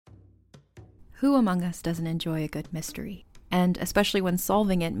Who among us doesn't enjoy a good mystery? And especially when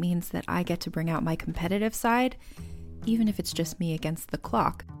solving it means that I get to bring out my competitive side, even if it's just me against the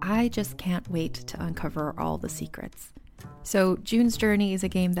clock. I just can't wait to uncover all the secrets. So June's Journey is a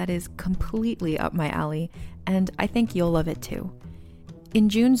game that is completely up my alley, and I think you'll love it too. In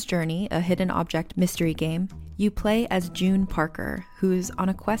June's Journey, a hidden object mystery game, you play as June Parker, who's on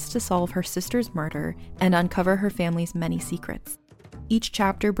a quest to solve her sister's murder and uncover her family's many secrets. Each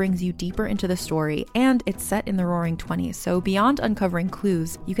chapter brings you deeper into the story, and it's set in the Roaring '20s, so beyond uncovering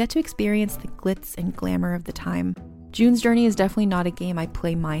clues, you get to experience the glitz and glamour of the time. June's Journey is definitely not a game I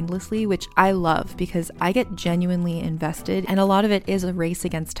play mindlessly, which I love because I get genuinely invested, and a lot of it is a race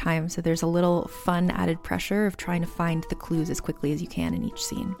against time, so there's a little fun added pressure of trying to find the clues as quickly as you can in each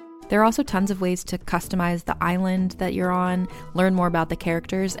scene. There are also tons of ways to customize the island that you're on, learn more about the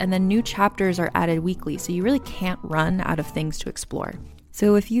characters, and then new chapters are added weekly, so you really can't run out of things to explore.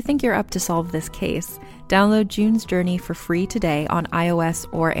 So if you think you're up to solve this case, download June's Journey for free today on iOS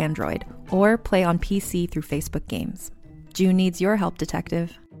or Android, or play on PC through Facebook Games. June needs your help,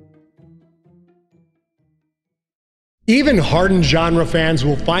 detective. Even hardened genre fans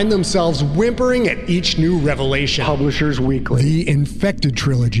will find themselves whimpering at each new revelation. Publishers Weekly. The Infected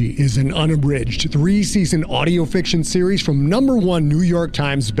Trilogy is an unabridged 3-season audio fiction series from #1 New York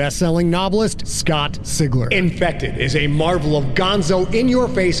Times bestselling novelist Scott Sigler. Infected is a marvel of gonzo,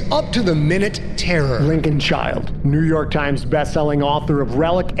 in-your-face, up-to-the-minute terror. Lincoln Child, New York Times bestselling author of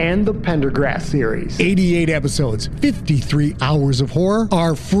Relic and the Pendergrass series. 88 episodes, 53 hours of horror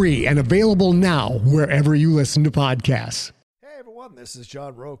are free and available now wherever you listen to podcasts. Hey everyone, this is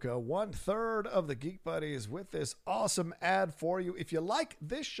John Roca, 1/3 of the Geek Buddies, with this awesome ad for you. If you like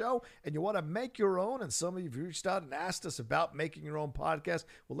this show and you want to make your own, and some of you have reached out and asked us about making your own podcast,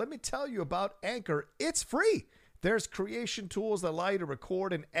 well, let me tell you about Anchor. It's free. There's creation tools that allow you to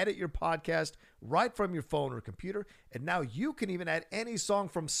record and edit your podcast right from your phone or computer. And now you can even add any song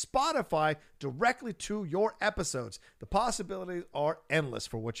from Spotify directly to your episodes. The possibilities are endless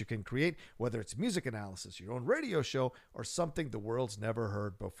for what you can create, whether it's music analysis, your own radio show, or something the world's never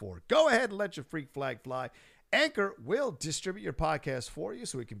heard before. Go ahead and let your freak flag fly. Anchor will distribute your podcast for you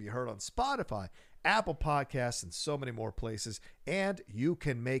so it can be heard on Spotify, Apple Podcasts, and so many more places. And you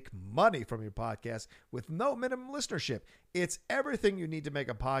can make money from your podcast with no minimum listenership. It's everything you need to make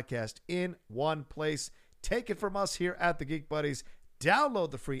a podcast in one place. Take it from us here at the Geek Buddies. Download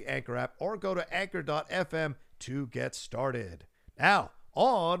the free Anchor app or go to anchor.fm to get started. Now,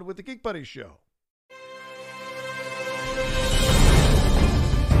 on with the Geek Buddies show.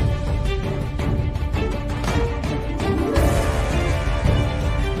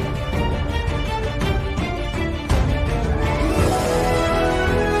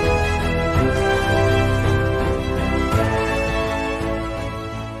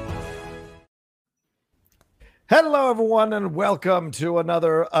 Hello, everyone, and welcome to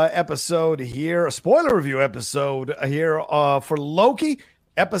another episode here, a spoiler review episode here for Loki,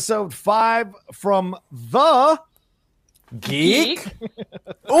 episode 5 from the Geek.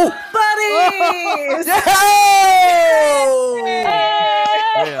 Oh, buddies!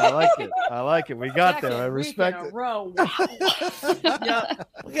 Yeah, I like it. I like it. We got there. I respect it. Wow. Yeah,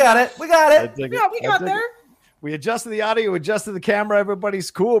 we got it. We got there. We adjusted the audio, adjusted the camera.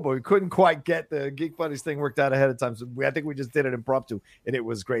 Everybody's cool, but we couldn't quite get the Geek Buddies thing worked out ahead of time. So I think we just did it impromptu, and it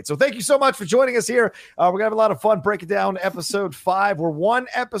was great. So thank you so much for joining us here. We're going to have a lot of fun breaking down episode 5. We're one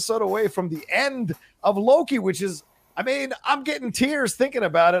episode away from the end of Loki, which is, I mean, I'm getting tears thinking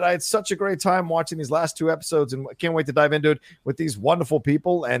about it. I had such a great time watching these last 2 episodes, and I can't wait to dive into it with these wonderful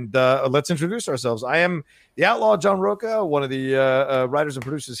people. And let's introduce ourselves. I am the Outlaw John Roca, one of the writers and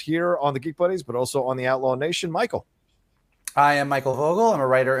producers here on the Geek Buddies, but also on the Outlaw Nation. Michael. I am Michael Vogel. I'm a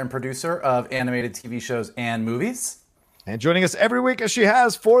writer and producer of animated TV shows and movies. And joining us every week, as she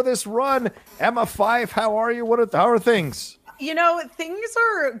has for this run, Emma Fyffe. How are you? How are things? You know, things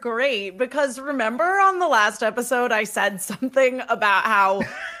are great because remember on the last episode, I said something about how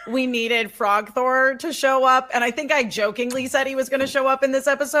we needed Frog Thor to show up. And I think I jokingly said he was going to show up in this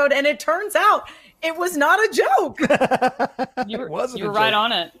episode. And it turns out it was not a joke. You were right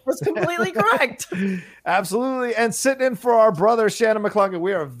on it. It was completely correct. Absolutely. And sitting in for our brother, Shannon McCluggett,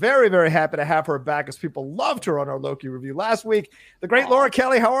 we are very, very happy to have her back as people loved her on our Loki review last week. The great Laura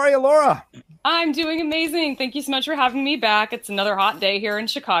Kelly. How are you, Laura? I'm doing amazing. Thank you so much for having me back. It's another hot day here in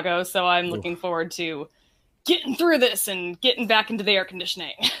Chicago, so I'm looking forward to getting through this and getting back into the air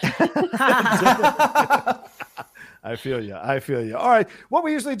conditioning. I feel you. All right. What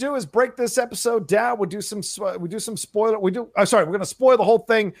we usually do is break this episode down. We'll do some spoiler. We're going to spoil the whole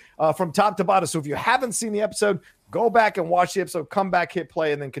thing from top to bottom. So if you haven't seen the episode, go back and watch the episode, come back, hit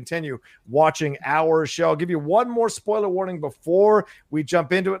play, and then continue watching our show. I'll give you one more spoiler warning before we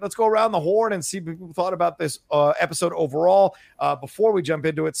jump into it. Let's go around the horn and see what people thought about this episode overall before we jump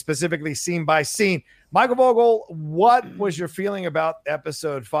into it, specifically scene by scene. Michael Vogel, what was your feeling about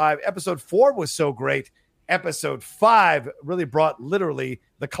episode 5? Episode 4 was so great. Episode 5 really brought literally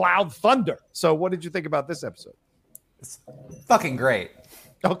the cloud thunder. So what did you think about this episode? It's fucking great.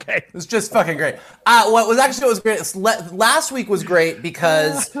 Okay. It was just fucking great. What was great. Last week was great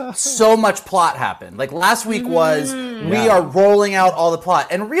because so much plot happened. Like last week was we are rolling out all the plot.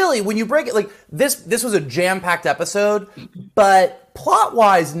 And really, when you break it, like this was a jam-packed episode, but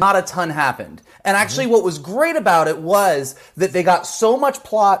plot-wise, not a ton happened. And actually what was great about it was that they got so much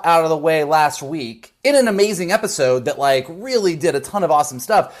plot out of the way last week in an amazing episode that like really did a ton of awesome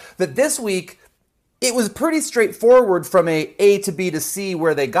stuff, that this week it was pretty straightforward from A to B to C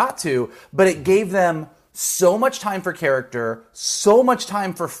where they got to, but it gave them so much time for character, so much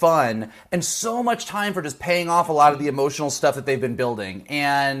time for fun, and so much time for just paying off a lot of the emotional stuff that they've been building.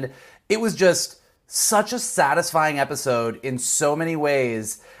 And it was just such a satisfying episode in so many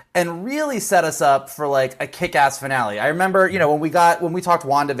ways, and really set us up for like a kick-ass finale. I remember, when we talked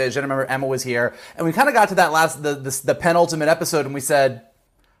WandaVision, I remember Emma was here, and we kind of got to that the penultimate episode, and we said,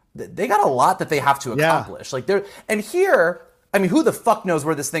 they got a lot that they have to accomplish. Like and here, I mean, who the fuck knows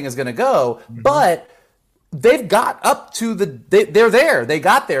where this thing is going to go? But they've got up to they're there. They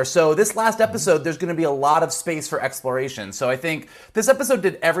got there. So this last episode, there's going to be a lot of space for exploration. So I think this episode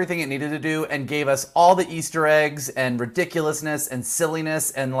did everything it needed to do and gave us all the Easter eggs and ridiculousness and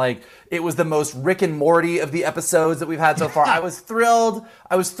silliness. And like, it was the most Rick and Morty of the episodes that we've had so far. I was thrilled.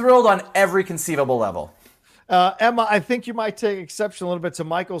 I was thrilled on every conceivable level. Emma, I think you might take exception a little bit to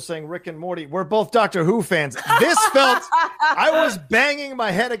Michael saying Rick and Morty. We're both Doctor Who fans. This felt, I was banging my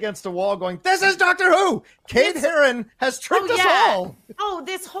head against a wall going, this is Doctor Who. Kate Herron has tricked us all. Oh,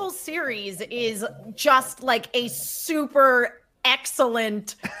 this whole series is just like a super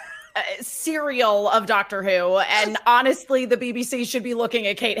excellent serial of Doctor Who. And honestly, the BBC should be looking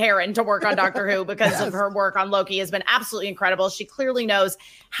at Kate Herron to work on Doctor Who because of her work on Loki has been absolutely incredible. She clearly knows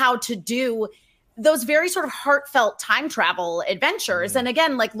how to do those very sort of heartfelt time travel adventures. And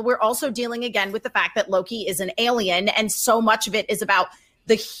again, like we're also dealing again with the fact that Loki is an alien, and so much of it is about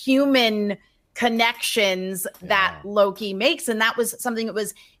the human connections that Loki makes. And that was something that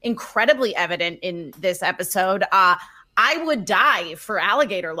was incredibly evident in this episode. I would die for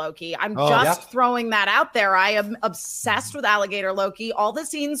alligator Loki. I'm throwing that out there. I am obsessed with alligator Loki. All the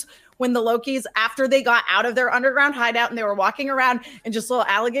scenes when the Lokis, after they got out of their underground hideout and they were walking around and just little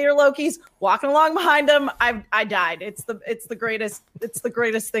alligator Lokis walking along behind them, I died. It's the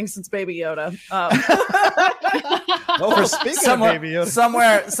greatest thing since Baby Yoda. Speaking of Baby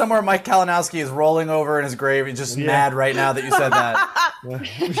Yoda, somewhere Mike Kalinowski is rolling over in his grave. He's just mad right now that you said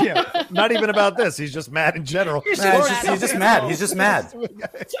that. Not even about this. He's just mad in general. He's just mad. He's just mad.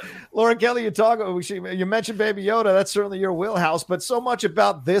 Lauren Kelly, you mentioned Baby Yoda. That's certainly your wheelhouse, but so much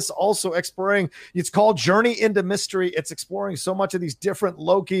about this also exploring. It's called Journey into Mystery. It's exploring so much of these different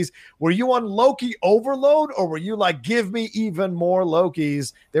Lokis. Were you on Loki overload, or were you like, give me even more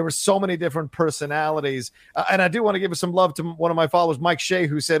Lokis? There were so many different personalities. And I do want to give some love to one of my followers, Mike Shea,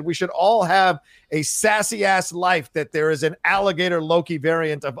 who said we should all have a sassy ass life, that there is an alligator Loki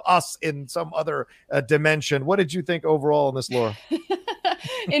variant of us in some other dimension. What did you think overall in this, Laura?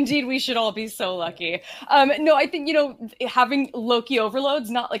 Indeed, we should all be so lucky. No, I think, having Loki overload's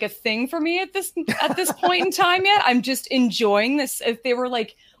not like a thing for me at this point in time yet. I'm just enjoying this. If they were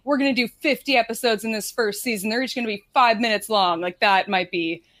like, we're going to do 50 episodes in this first season, they're each going to be 5 minutes long. Like that might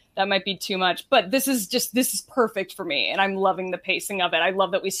be too much, but this is perfect for me. And I'm loving the pacing of it. I love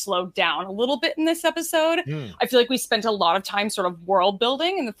that we slowed down a little bit in this episode. I feel like we spent a lot of time sort of world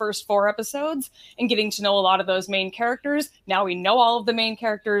building in the first 4 episodes and getting to know a lot of those main characters. Now we know all of the main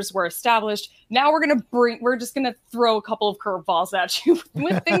characters. We're established. Now we're just going to throw a couple of curveballs at you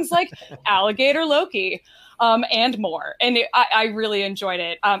with things like alligator Loki. And more. And I really enjoyed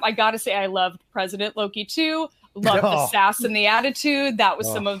it. I got to say, I loved President Loki too. Loved the sass and the attitude. That was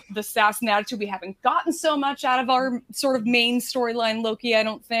some of the sass and attitude. We haven't gotten so much out of our sort of main storyline Loki, I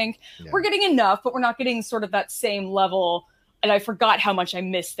don't think. We're getting enough, but we're not getting sort of that same level. And I forgot how much I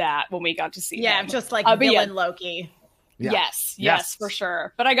missed that when we got to see him. Just like villain Loki. Yes, for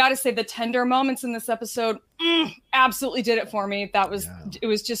sure. But I got to say, the tender moments in this episode absolutely did it for me. It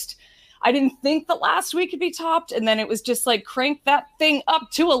was just... I didn't think that last week could be topped, and then it was just like crank that thing up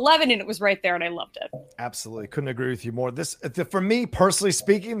to 11, and it was right there, and I loved it. Absolutely, couldn't agree with you more. This, for me personally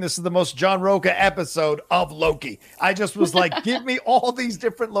speaking, this is the most John Roca episode of Loki. I just was like, give me all these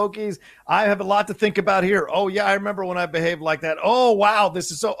different Lokis. I have a lot to think about here. Oh yeah, I remember when I behaved like that. Oh wow,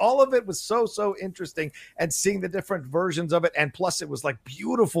 this is so. All of it was so interesting, and seeing the different versions of it, and plus it was like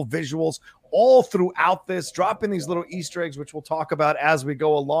beautiful visuals all throughout this, dropping these little Easter eggs, which we'll talk about as we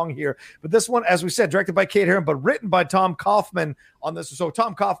go along here. But this one, as we said, directed by Kate Herron, but written by Tom Kaufman on this. So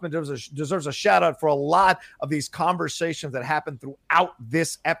Tom Kaufman deserves a shout out for a lot of these conversations that happen throughout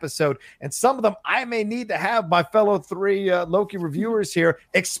this episode. And some of them I may need to have my fellow three Loki reviewers here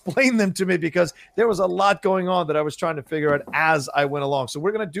explain them to me, because there was a lot going on that I was trying to figure out as I went along. So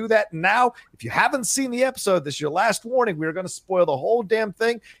we're going to do that now. If you haven't seen the episode, this is your last warning. We're going to spoil the whole damn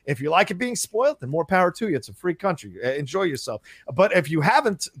thing. If you like it being spoiled, then more power to you. It's a free country. Enjoy yourself. But if you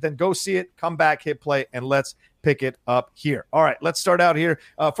haven't, then go see it, come back, hit play, and let's pick it up here. All right, let's start out here.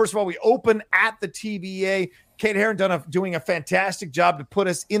 First of all, we open at the TVA. Kate Herron doing a fantastic job to put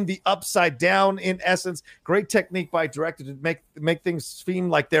us in the upside down, in essence. Great technique by director to make things seem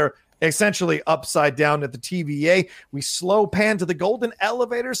like they're essentially upside down at the TVA. We slow pan to the golden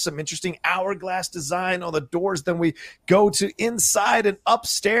elevator, some interesting hourglass design on the doors. Then we go to inside and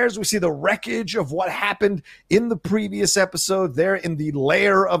upstairs. We see the wreckage of what happened in the previous episode there in the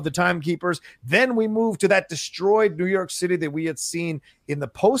lair of the timekeepers. Then we move to that destroyed New York City that we had seen in the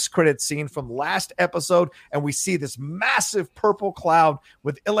post-credit scene from last episode, and we see this massive purple cloud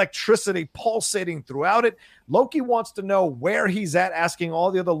with electricity pulsating throughout it. Loki wants to know where he's at, asking all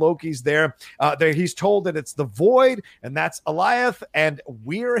the other Lokis there. He's told that it's the Void, and that's Eliath, and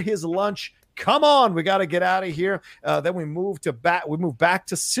we're his lunch. Come on, we got to get out of here. Then we move back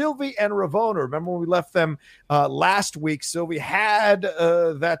to Sylvie and Ravonna. Remember when we left them last week? Sylvie had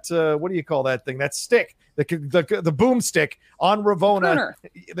that what do you call that thing? That stick. The boomstick on Ravonna.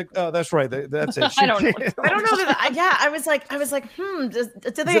 That's right. That's it. I don't know. I was like,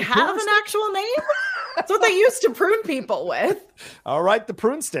 do they have an actual name? That's what they used to prune people with. All right, the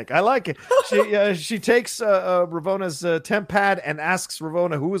prune stick. I like it. She takes Ravonna's temp pad and asks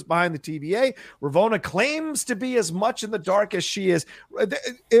Ravonna who is behind the TVA. Ravonna claims to be as much in the dark as she is.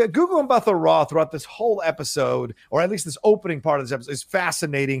 Gugu and Mbatha Raw throughout this whole episode, or at least this opening part of this episode, is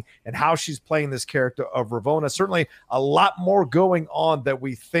fascinating, and how she's playing this character of Ravonna. Certainly a lot more going on that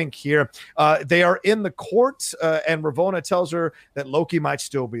we think here. They are in the court, and Ravonna tells her that Loki might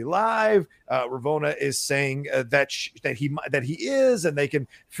still be alive. Ravonna is saying that he is, and they can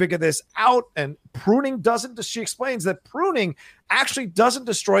figure this out. And she explains that pruning actually doesn't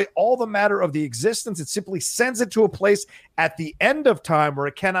destroy all the matter of the existence. It simply sends it to a place at the end of time where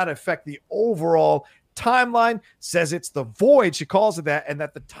it cannot affect the overall timeline. Says it's the Void, she calls it that, and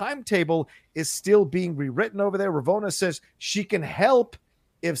that the timetable is still being rewritten over there. Ravonna says she can help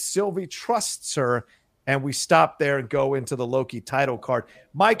if Sylvie trusts her. And we stop there and go into the Loki title card.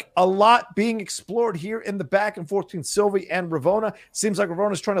 Mike, a lot being explored here in the back and forth between Sylvie and Ravonna. Seems like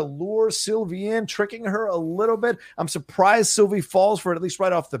Ravonna's trying to lure Sylvie in, tricking her a little bit. I'm surprised Sylvie falls for it, at least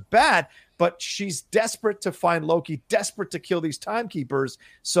right off the bat. But she's desperate to find Loki, desperate to kill these timekeepers.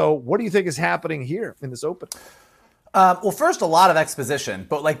 So what do you think is happening here in this open? Well, first, a lot of exposition,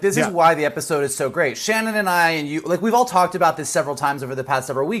 but this is why the episode is so great. Shannon and I and you, we've all talked about this several times over the past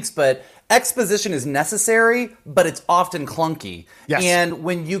several weeks, but exposition is necessary, but it's often clunky. Yes. And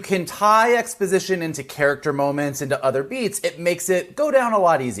when you can tie exposition into character moments, into other beats, it makes it go down a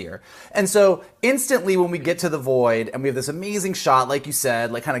lot easier. And so instantly when we get to the Void and we have this amazing shot, like you said,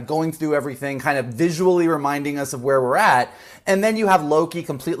 kind of going through everything, kind of visually reminding us of where we're at. And then you have Loki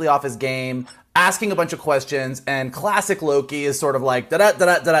completely off his game, asking a bunch of questions, and classic Loki is sort of like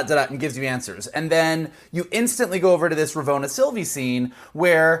da-da-da-da-da-da-da and gives you answers. And then you instantly go over to this Ravonna Sylvie scene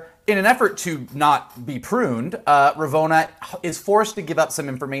where, in an effort to not be pruned, Ravonna is forced to give up some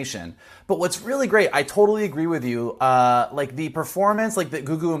information. But what's really great, I totally agree with you, the performance that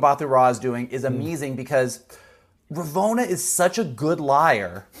Gugu and Mbatha Raw is doing is amazing, because Ravonna is such a good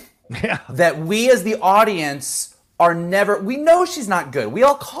liar that we as the audience we know she's not good. We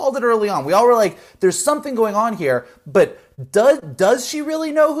all called it early on. We all were like, there's something going on here, but does she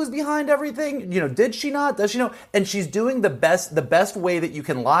really know who's behind everything? Did she not? Does she know? And she's doing the best way that you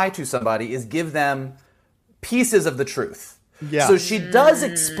can lie to somebody is give them pieces of the truth. Yeah. So she does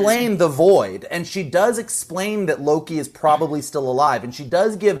explain the Void, and she does explain that Loki is probably still alive, and she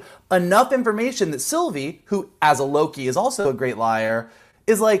does give enough information that Sylvie, who as a Loki is also a great liar,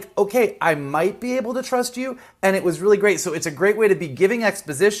 is like, okay, I might be able to trust you. And it was really great. So it's a great way to be giving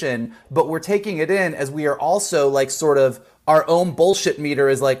exposition, but we're taking it in as we are also sort of our own bullshit meter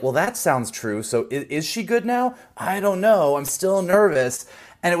is like, well, that sounds true. So is she good now? I don't know. I'm still nervous.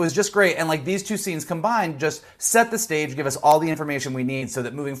 And it was just great. And like these two scenes combined just set the stage, give us all the information we need so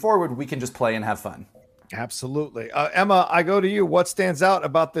that moving forward, we can just play and have fun. Absolutely. Emma, I go to you. What stands out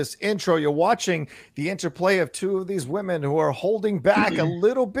about this intro? You're watching the interplay of two of these women who are holding back a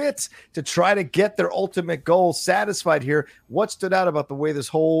little bit to try to get their ultimate goal satisfied here. What stood out about the way this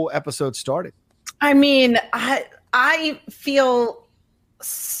whole episode started? I mean, I felt,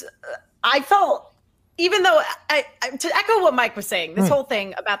 even though to echo what Mike was saying, this whole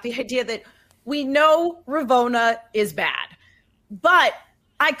thing about the idea that we know Ravonna is bad, but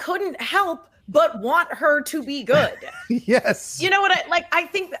I couldn't help but want her to be good. Yes. You know what I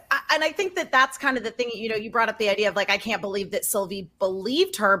think that that's kind of the thing, you brought up the idea of like, I can't believe that Sylvie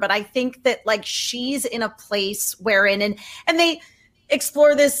believed her, but I think that like she's in a place wherein, and they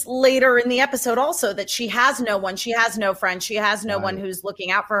explore this later in the episode also, that she has no one, she has no friend, she has no one who's looking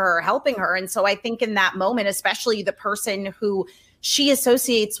out for her, helping her. And so I think in that moment, especially the person who she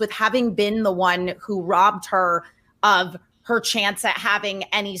associates with having been the one who robbed her of her chance at having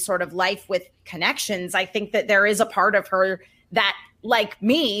any sort of life with connections, I think that there is a part of her that, like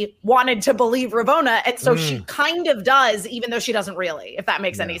me, wanted to believe Ravonna. And so she kind of does, even though she doesn't really, if that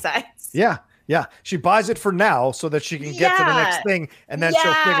makes any sense. Yeah. Yeah. She buys it for now so that she can get to the next thing, and then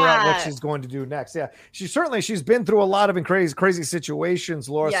she'll figure out what she's going to do next. Yeah. She's been through a lot of crazy situations,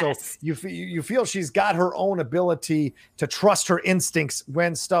 Laura. Yes. So you feel she's got her own ability to trust her instincts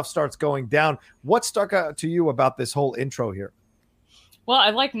when stuff starts going down. What stuck out to you about this whole intro here? Well,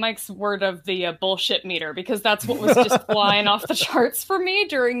 I like Mike's word of the bullshit meter, because that's what was just flying off the charts for me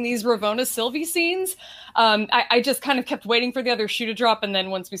during these Ravonna Sylvie scenes. I just kind of kept waiting for the other shoe to drop, and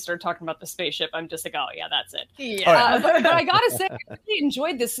then once we started talking about the spaceship, I'm just like, oh yeah, that's it. Yeah. But I gotta say, I really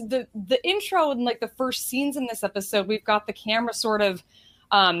enjoyed this. The intro and like the first scenes in this episode, we've got the camera sort of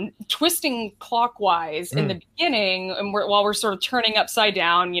twisting clockwise in the beginning, and while we're sort of turning upside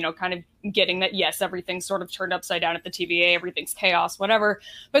down, kind of getting that, yes, everything's sort of turned upside down at the TVA, everything's chaos, whatever.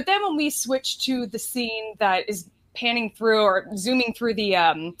 But then when we switch to the scene that is panning through or zooming through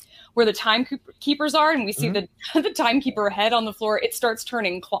the where the timekeepers are, and we see the timekeeper head on the floor, it starts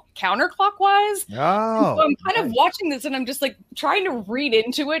turning counterclockwise. Oh, so I'm kind of watching this, and I'm just like trying to read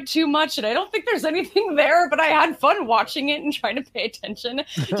into it too much, and I don't think there's anything there, but I had fun watching it and trying to pay attention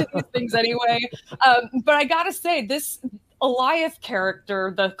to these things anyway. But I gotta say, this Eliath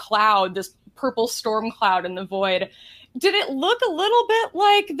character, the cloud, this purple storm cloud in the void, did it look a little bit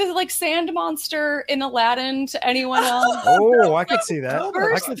like the sand monster in Aladdin to anyone else? Oh, I could see that.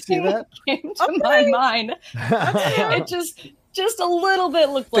 I could see that. Came to my mind. It just a little bit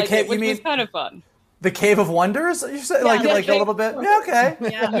looked like it, which was kind of fun. The Cave of Wonders? You said like a little bit? Yeah, okay.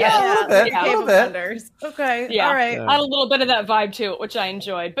 Yeah, a little bit. Cave of Wonders. Okay, yeah. All right. I had a little bit of that vibe to it, which I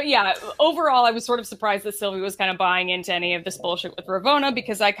enjoyed. But yeah, overall, I was sort of surprised that Sylvie was kind of buying into any of this bullshit with Ravonna,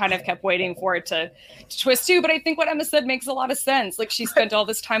 because I kind of kept waiting for it to twist too. But I think what Emma said makes a lot of sense. Like, she spent all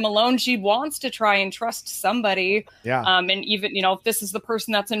this time alone. She wants to try and trust somebody. Yeah. And even, if this is the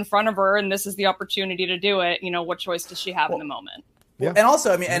person that's in front of her and this is the opportunity to do it, what choice does she have in the moment? Yeah. And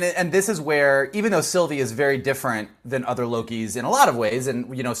also, I mean, and this is where, even though Sylvie is very different than other Lokis in a lot of ways, and,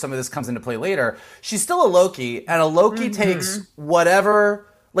 some of this comes into play later, she's still a Loki, and a Loki takes whatever,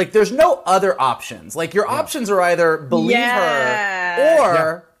 like, there's no other options. Like, your options are either believe her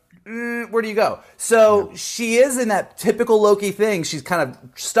or where do you go? So she is in that typical Loki thing. She's kind of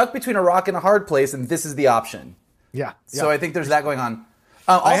stuck between a rock and a hard place, and this is the option. Yeah. So I think there's that going on.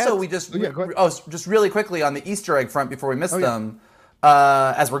 Just really quickly on the Easter egg front before we miss them.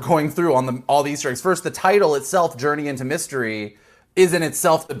 As we're going through on all the Easter eggs. First, the title itself, Journey into Mystery, is in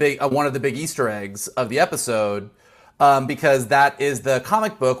itself one of the big Easter eggs of the episode, because that is the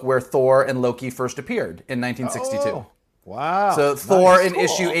comic book where Thor and Loki first appeared in 1962. Oh, wow. So Thor in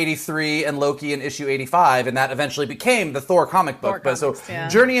issue 83 and Loki in issue 85, and that eventually became the Thor comic book.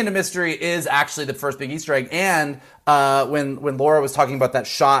 Journey into Mystery is actually the first big Easter egg. And when Laura was talking about that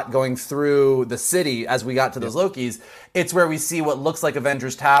shot going through the city as we got to those Lokis, it's where we see what looks like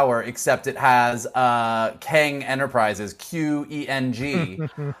Avengers Tower, except it has Kang Enterprises, QENG.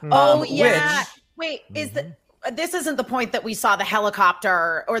 Wait, this isn't the point that we saw the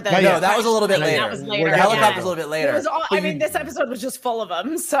helicopter or the... No, that was a little bit later. That was later. The helicopter's a little bit later. This episode was just full of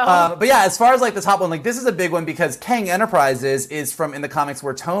them, so... but yeah, as far as like the top one, like this is a big one because Kang Enterprises is from in the comics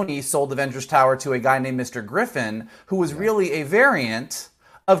where Tony sold Avengers Tower to a guy named Mr. Griffin, who was really a variant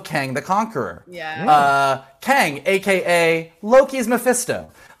of Kang the Conqueror. Yeah. Kang, a.k.a. Loki's Mephisto.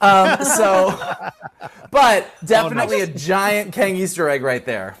 But definitely a giant Kang Easter egg right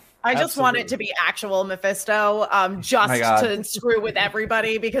there. I just want it to be actual Mephisto, just to screw with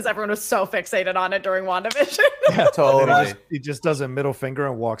everybody because everyone was so fixated on it during WandaVision. Yeah, totally. He just does a middle finger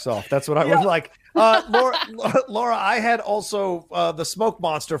and walks off. That's what I would like. Laura, I had also the smoke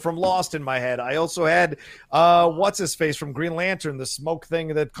monster from Lost in my head. I also had what's his face from Green Lantern, the smoke thing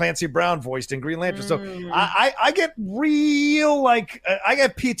that Clancy Brown voiced in Green Lantern. So I get real I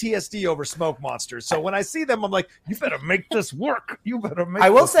get PTSD over smoke monsters. So when I see them, I'm like, you better make this work. You better make. I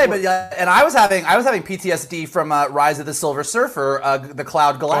will say, but and I was having PTSD from Rise of the Silver Surfer, the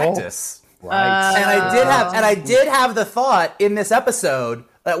Cloud Galactus. Right. And I did have the thought in this episode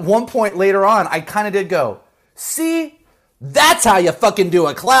at one point later on, I kind of did go, see, that's how you fucking do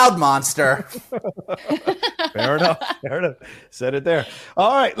a cloud monster. Fair enough. Said it there.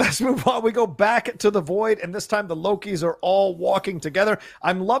 All right, let's move on. We go back to the Void, and this time the Lokis are all walking together.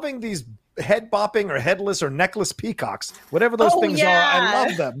 I'm loving these head bopping or headless or necklace peacocks, whatever those things are. I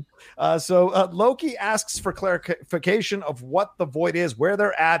love them. So Loki asks for clarification of what the Void is, where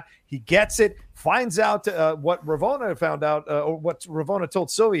they're at. He gets it, finds out what Ravonna found out, or what Ravonna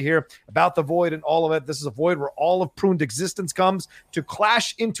told Sylvie here about the Void and all of it. This is a Void where all of pruned existence comes to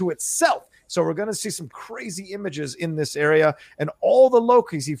clash into itself. So we're going to see some crazy images in this area. And all the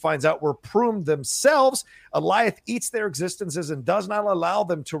Lokis, he finds out, were pruned themselves. Alioth eats their existences and does not allow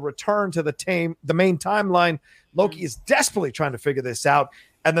them to return to the main timeline. Loki is desperately trying to figure this out.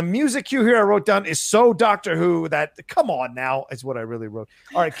 And the music cue here I wrote down is so Doctor Who that, come on now, is what I really wrote.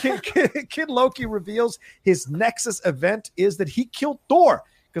 All right, Kid Loki reveals his Nexus event is that he killed Thor.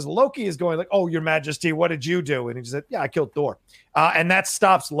 Because Loki is going like, oh, your majesty, what did you do? And he said, yeah, I killed Thor. And that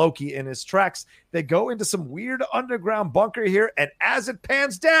stops Loki in his tracks. They go into some weird underground bunker here. And as it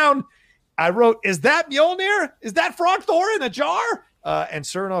pans down, I wrote, is that Mjolnir? Is that Frog Thor in a jar? And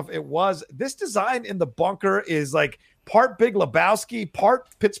sure enough, it was. This design in the bunker is like part Big Lebowski, part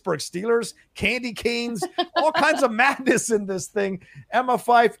Pittsburgh Steelers, candy canes, all kinds of madness in this thing. Emma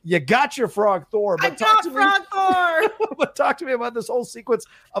Fyffe, you got your Frog Thor. But Thor. But talk to me about this whole sequence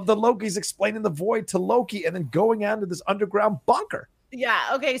of the Lokis explaining the Void to Loki and then going out into this underground bunker. Yeah,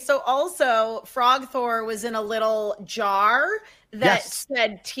 okay. So also, Frog Thor was in a little jar that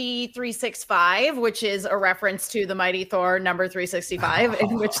said T365, which is a reference to the Mighty Thor number 365,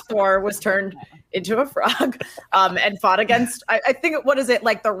 in which Thor was turned into a frog and fought against, I think, what is it,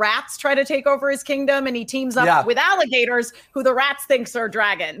 like the rats try to take over his kingdom, and he teams up with alligators, who the rats thinks are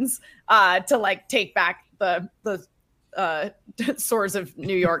dragons, to like take back the Swords of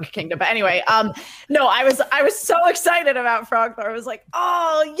New York Kingdom. But anyway, no, I was so excited about Frog Thor. I was like,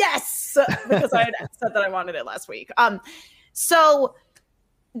 oh yes, because I had said that I wanted it last week. So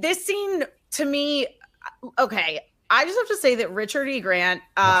this scene to me, okay, I just have to say that Richard E. Grant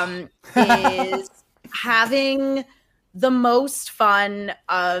is having the most fun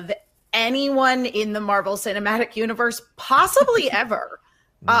of anyone in the Marvel Cinematic Universe possibly ever.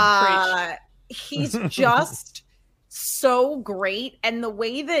 He's just so great, and the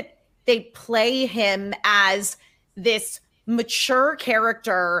way that they play him as this mature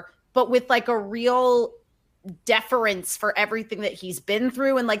character, but with like a real deference for everything that he's been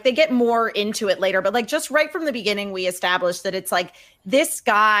through, and like they get more into it later, but like just right from the beginning we established that it's like this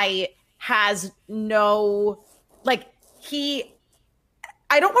guy has no, like,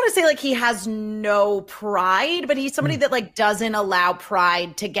 I don't want to say like he has no pride, but he's somebody that like doesn't allow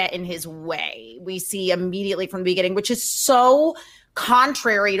pride to get in his way. We see immediately from the beginning, which is so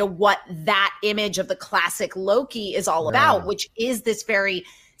contrary to what that image of the classic Loki is all about, which is this very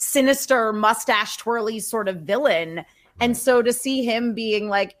sinister, mustache twirly sort of villain. And so to see him being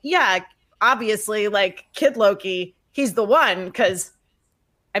like, yeah, obviously, like, Kid Loki, he's the one, because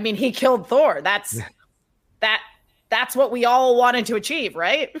I mean, he killed Thor. That's what we all wanted to achieve,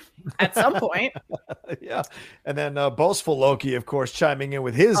 right? At some point. Yeah. And then boastful Loki, of course, chiming in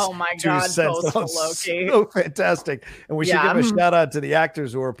with his two cents. Boastful Loki. So fantastic. And we should give a shout out to the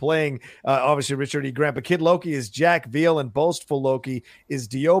actors who are playing, obviously, Richard E. Grant. But Kid Loki is Jack Veal, and boastful Loki is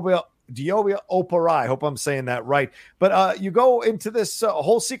Diobia Oparai. Hope I'm saying that right. But you go into this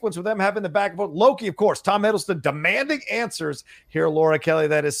whole sequence with them having the back and forth. Loki, of course, Tom Hiddleston demanding answers here, Laura Kelly.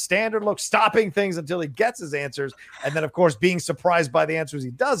 That is standard look, stopping things until he gets his answers. And then, of course, being surprised by the answers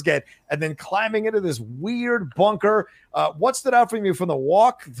he does get, and then climbing into this weird bunker. What stood out for you from the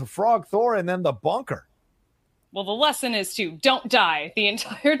walk, the Frog Thor, and then the bunker? well, the lesson is to don't die the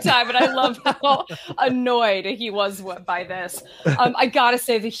entire time. And I love how annoyed he was by this. I gotta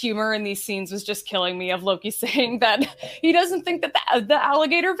say, the humor in these scenes was just killing me, of Loki saying that he doesn't think that the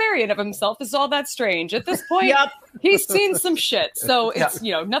alligator variant of himself is all that strange. At this point, he's seen some shit. So it's,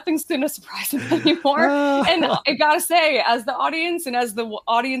 nothing's going to surprise him anymore. And I gotta say, as the audience and as the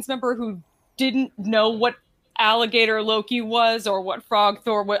audience member who didn't know what alligator Loki was or what frog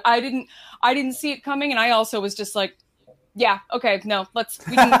Thor was, I didn't see it coming, and I also was just like, yeah, okay, no, we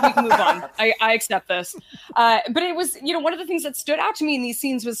can move on. I accept this. But it was, one of the things that stood out to me in these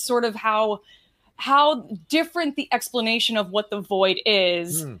scenes was sort of how different the explanation of what the void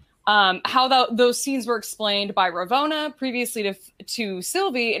is. How those scenes were explained by Ravonna previously to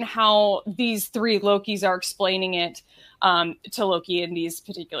Sylvie, and how these three Lokis are explaining it to Loki in these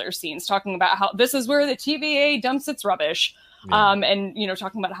particular scenes, talking about how this is where the TVA dumps its rubbish. And,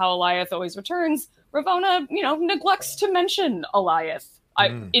 talking about how Alioth always returns. Ravonna, neglects to mention Alioth,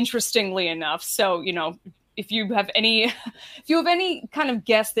 interestingly enough. So, if you have any kind of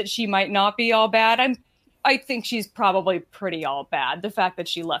guess that she might not be all bad, I think she's probably pretty all bad. The fact that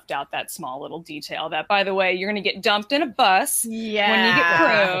she left out that small little detail that, by the way, you're going to get dumped in a bus when you get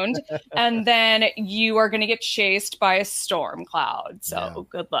pruned, and then you are going to get chased by a storm cloud. So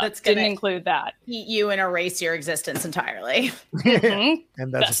good luck. That's Didn't include that. Eat you and erase your existence entirely. And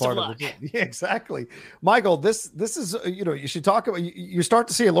that's Best a part of of it. Yeah, exactly. Michael, this is, you should talk about, you start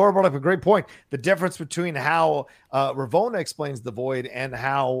to see, Laura brought up a great point, the difference between how Ravonna explains the void and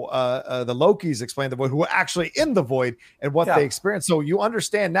how the Lokis explain the void, who are actually in the void and what they experience. So you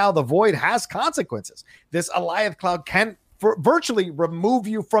understand now the void has consequences. This Alioth cloud can virtually remove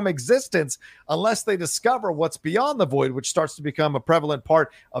you from existence unless they discover what's beyond the void, which starts to become a prevalent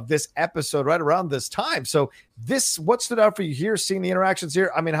part of this episode right around this time. So what stood out for you here, seeing the interactions here?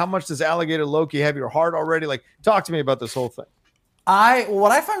 I mean, how much does Alligator Loki have your heart already? Like, talk to me about this whole thing.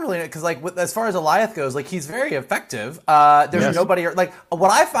 What I find really, because as far as Alioth goes, he's very effective. There's nobody,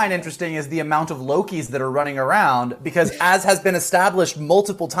 what I find interesting is the amount of Lokis that are running around, because as has been established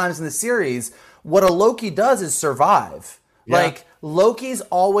multiple times in the series, what a Loki does is survive. Lokis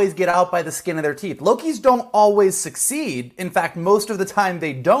always get out by the skin of their teeth. Lokis don't always succeed. In fact, most of the time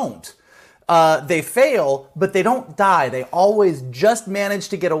they don't. They fail, but they don't die. They always just manage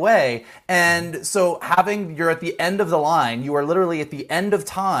to get away. And so you're at the end of the line, you are literally at the end of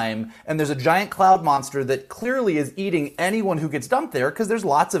time, and there's a giant cloud monster that clearly is eating anyone who gets dumped there, because there's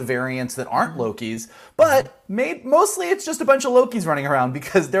lots of variants that aren't Lokis, but mostly it's just a bunch of Lokis running around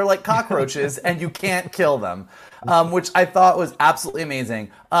because they're like cockroaches and you can't kill them, which I thought was absolutely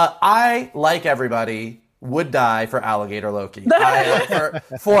amazing. I, like everybody, would die for Alligator Loki.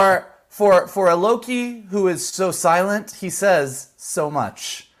 For a Loki who is so silent, he says so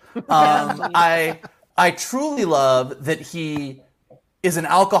much. I truly love that he is an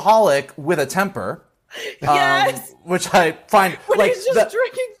alcoholic with a temper. Which I find he's just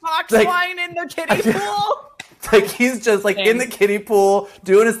drinking box wine in the kiddie pool. He's just in the kiddie pool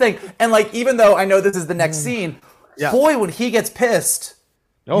doing his thing. And even though I know this is the next scene, boy, when he gets pissed,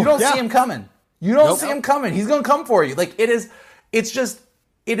 you don't see him coming. You don't see him coming. He's gonna come for you.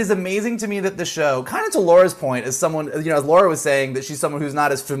 It is amazing to me that the show, kind of to Laura's point, as someone, as Laura was saying, that she's someone who's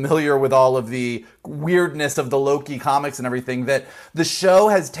not as familiar with all of the weirdness of the Loki comics and everything, that the show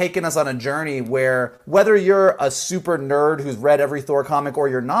has taken us on a journey where, whether you're a super nerd who's read every Thor comic or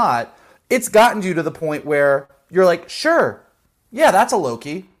you're not, it's gotten you to the point where you're like, sure, yeah, that's a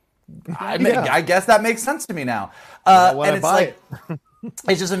Loki. I guess that makes sense to me now. And it's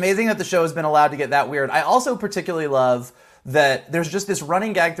it's just amazing that the show has been allowed to get that weird. I also particularly love that there's just this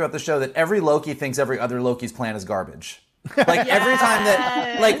running gag throughout the show that every Loki thinks every other Loki's plan is garbage. Every time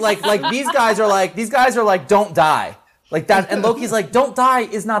that these guys are like, don't die. That, and Loki's like, don't die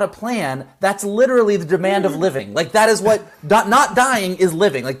is not a plan. That's literally the demand of living. That is what not dying is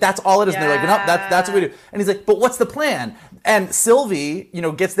living. That's all it is. And they're like, no, that's what we do. And he's like, but what's the plan? And Sylvie,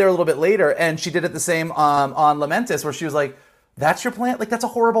 gets there a little bit later, and she did it the same on Lamentis, where she was like, that's your plan? That's a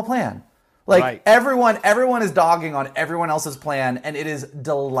horrible plan. Everyone is dogging on everyone else's plan, and it is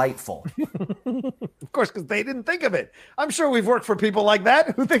delightful. Of course, because they didn't think of it. I'm sure we've worked for people like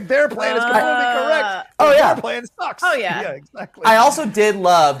that who think their plan is completely correct. Their plan sucks. Yeah, exactly. I also did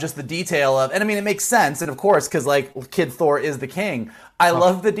love just the detail of, and I mean, it makes sense, and of course, because Kid Thor is the king. I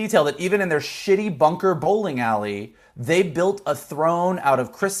love the detail that even in their shitty bunker bowling alley, they built a throne out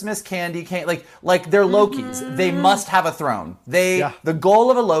of Christmas candy cane. They're Lokis. They must have a throne. The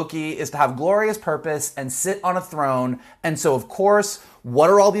goal of a Loki is to have glorious purpose and sit on a throne. And so, of course, what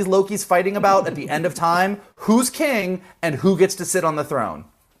are all these Lokis fighting about at the end of time? Who's king and who gets to sit on the throne?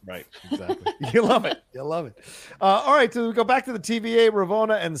 Right, exactly. You love it. You love it. All right, to go back to the TVA,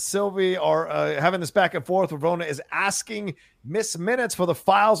 Ravonna and Sylvie are having this back and forth. Ravonna is asking Miss Minutes for the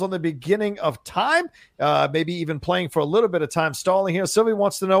files on the beginning of time, maybe even playing for a little bit of time, stalling here. Sylvie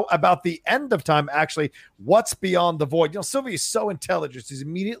wants to know about the end of time, actually, what's beyond the void. You know, Sylvie is so intelligent. She's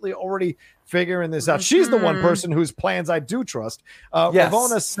immediately already figuring this out. She's the one person whose plans I do trust. Yes.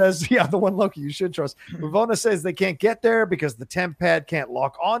 Ravonna says, yeah, the one Loki you should trust. Ravonna says they can't get there because the temp pad can't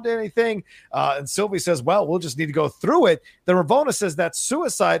lock onto anything. And Sylvie says, well, we'll just need to go through it. Then Ravonna says that's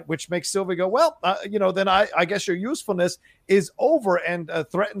suicide, which makes Sylvie go, well, then I guess your usefulness is over, and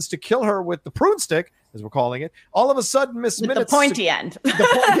threatens to kill her with the prune stick, as we're calling it. All of a sudden, Miss Minutes... the pointy end. With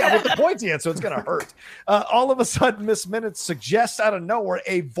the pointy end, so it's going to hurt. All of a sudden, Miss Minutes suggests out of nowhere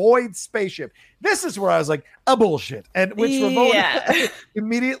a void spaceship. This is where I was like, a bullshit. And which Ravonna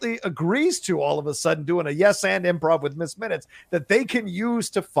immediately agrees to, all of a sudden, doing a yes and improv with Miss Minutes that they can use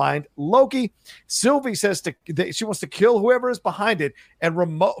to find Loki. Sylvie says she wants to kill whoever is behind it, and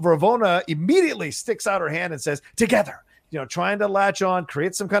Ravonna immediately sticks out her hand and says, together. Trying to latch on,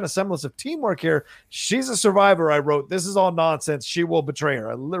 create some kind of semblance of teamwork here. She's a survivor, I wrote. This is all nonsense. She will betray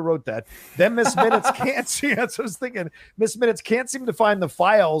her. I literally wrote that. Then Miss Minutes can't see. That's what I was thinking. Miss Minutes can't seem to find the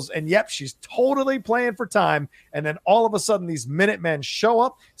files, and yep, she's totally playing for time. And then all of a sudden, these Minutemen show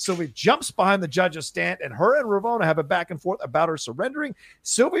up. Sylvie jumps behind the judge's stand, and her and Ravonna have a back and forth about her surrendering.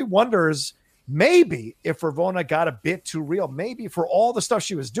 Sylvie wonders, maybe if Ravonna got a bit too real, maybe for all the stuff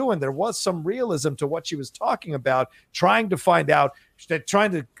she was doing, there was some realism to what she was talking about, trying to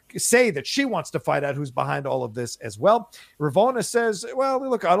say that she wants to find out who's behind all of this as well. Ravonna says, well,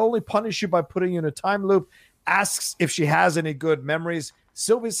 look, I'll only punish you by putting you in a time loop, asks if she has any good memories.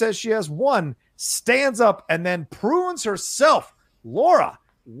 Sylvie says she has one, stands up, and then prunes herself. Laura,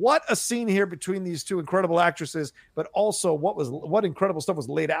 what a scene here between these two incredible actresses, but also what incredible stuff was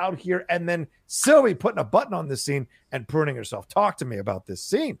laid out here. And then Sylvie putting a button on this scene and pruning herself. Talk to me about this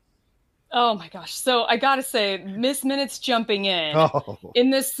scene. Oh my gosh. So I gotta say, Miss Minutes jumping in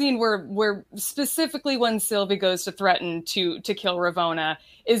this scene where specifically when Sylvie goes to threaten to kill Ravonna,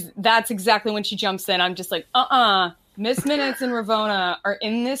 that's exactly when she jumps in. I'm just like, Miss Minutes and Ravonna are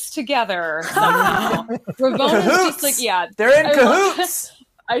in this together somehow. Ravonna's just like, yeah. They're in cahoots.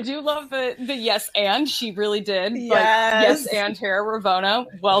 I do love the yes and, she really did. Yes. Like, yes and here, Ravonna,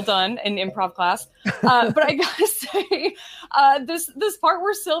 well done in improv class. But I gotta say, this part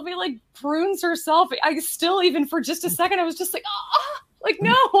where Sylvie like prunes herself, I still, even for just a second, I was just like, like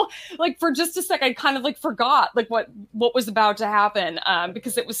no, like for just a second, I kind of like forgot like what was about to happen,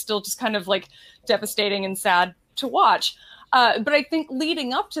 because it was still just kind of like devastating and sad to watch. But I think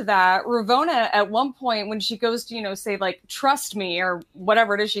leading up to that, Ravonna at one point when she goes to, say like, trust me or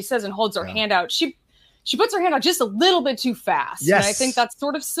whatever it is she says and holds her hand out, she puts her hand out just a little bit too fast. Yes. And I think that's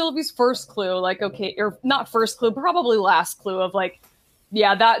sort of Sylvie's first clue, like, okay, or not first clue, probably last clue of like,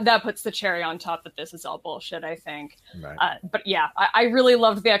 yeah, that puts the cherry on top that this is all bullshit, I think. Right. But yeah, I really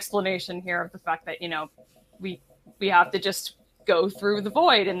loved the explanation here of the fact that, we have to just go through the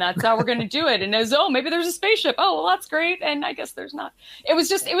void, and that's how we're going to do it. And as maybe there's a spaceship. Oh, well, that's great. And I guess there's not. It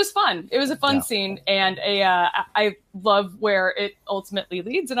was fun. It was a fun scene, and I love where it ultimately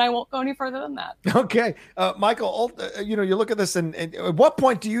leads. And I won't go any further than that. Okay, Michael. You look at this, and at what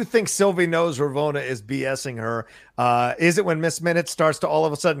point do you think Sylvie knows Ravonna is BSing her? Is it when Miss Minutes starts to all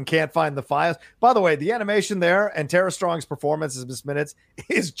of a sudden can't find the files? By the way, the animation there and Tara Strong's performance as Miss Minutes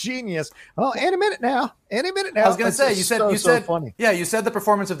is genius. Oh, any minute now. I was going to say, you said funny. Yeah, you said the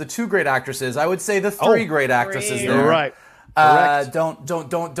performance of the two great actresses. I would say the three great actresses there. You're right.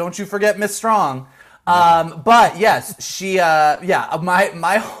 Don't you forget Miss Strong. But yes, she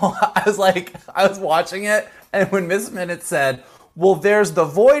my whole, I was watching it, and when Miss Minutes said, well, there's the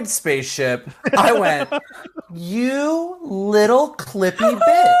void spaceship, I went, you little clippy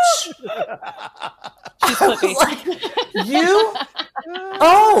bitch. She's clippy.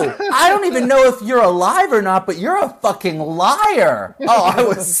 I don't even know if you're alive or not, but you're a fucking liar. Oh, I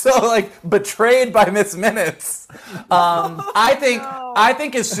was so betrayed by Miss Minutes. I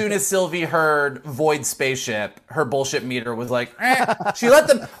think as soon as Sylvie heard void spaceship, her bullshit meter was like, she let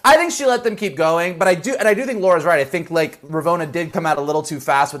them. I think she let them keep going, but I do think Laura's right. I think Ravonna did come out a little too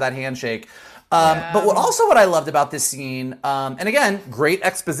fast with that handshake. But what I loved about this scene, and again, great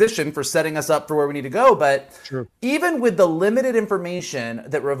exposition for setting us up for where we need to go, but even with the limited information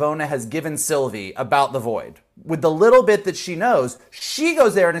that Ravonna has given Sylvie about the void, with the little bit that she knows, she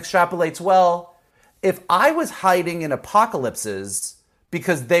goes there and extrapolates, well, if I was hiding in apocalypses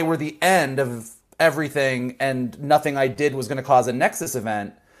because they were the end of everything and nothing I did was going to cause a Nexus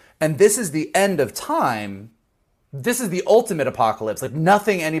event, and this is the end of time, this is the ultimate apocalypse. Like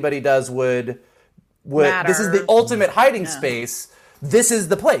nothing anybody does would Matter. This is the ultimate hiding space. This is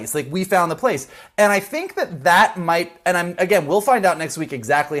the place. Like we found the place. And I think that might, and we'll find out next week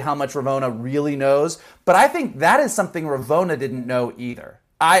exactly how much Ravonna really knows, but I think that is something Ravonna didn't know either.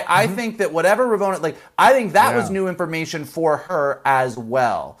 I think that whatever Ravonna, I think that was new information for her as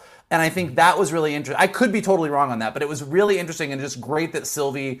well. And I think that was really interesting. I could be totally wrong on that, but it was really interesting and just great that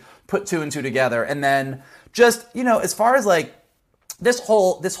Sylvie put 2 and 2 together. And then just, as far as this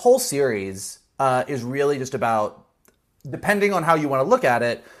whole series is really just about, depending on how you want to look at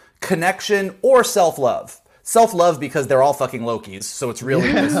it, connection or self-love. Self-love because they're all fucking Lokis, so it's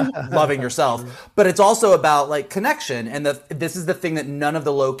really just loving yourself. But it's also about connection, and this is the thing that none of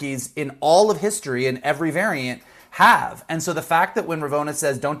the Lokis in all of history in every variant have. And so the fact that when Ravonna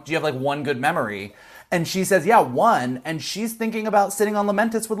says, do you have one good memory? And she says, yeah, one, and she's thinking about sitting on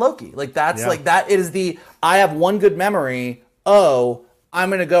Lamentis with Loki. That is I have one good memory. Oh, I'm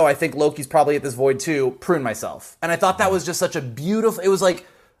going to go. I think Loki's probably at this void too. Prune myself. And I thought that was just such a beautiful, it was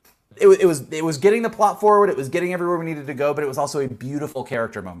it was getting the plot forward. It was getting everywhere we needed to go, but it was also a beautiful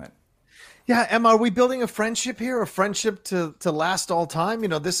character moment. Yeah, Emma, are we building a friendship here? A friendship to last all time?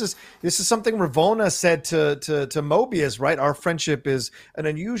 This is something Ravonna said to Mobius, right? Our friendship is an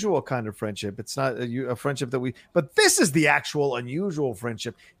unusual kind of friendship. It's not a friendship but this is the actual unusual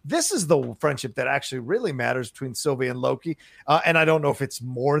friendship. This is the friendship that actually really matters between Sylvie and Loki. And I don't know if it's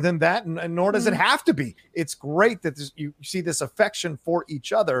more than that, and nor does it have to be. It's great that you see this affection for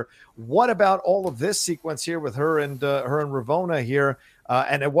each other. What about all of this sequence here with her and Ravonna here?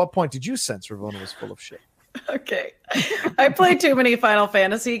 And at what point did you sense Ravonna was full of shit? Okay. I played too many Final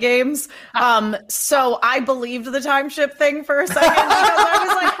Fantasy games. So I believed the time ship thing for a second because I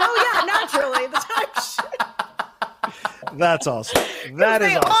was like, oh yeah, naturally, the time ship. That's awesome. That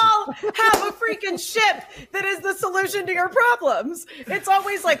is awesome. They all have a freaking ship that is the solution to your problems. It's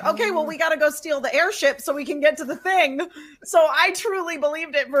always okay, well, we got to go steal the airship so we can get to the thing. So I truly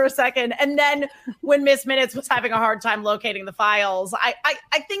believed it for a second. And then when Miss Minutes was having a hard time locating the files, I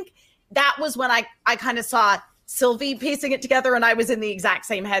think that was when I kind of saw Sylvie piecing it together, and I was in the exact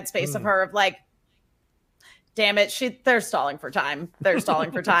same headspace of her of damn it, they're stalling for time. They're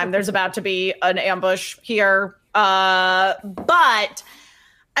stalling for time. There's about to be an ambush here. But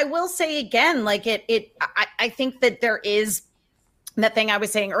I will say again, I think that there is that thing I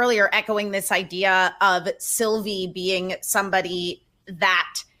was saying earlier, echoing this idea of Sylvie being somebody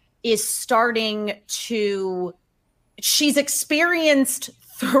that is starting to, she's experienced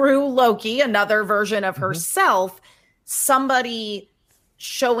through Loki, another version of herself, somebody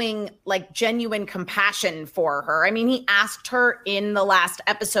showing genuine compassion for her. I mean, he asked her in the last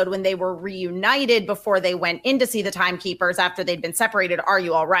episode when they were reunited before they went in to see the Timekeepers after they'd been separated, are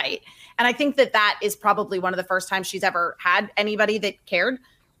you all right? And I think that is probably one of the first times she's ever had anybody that cared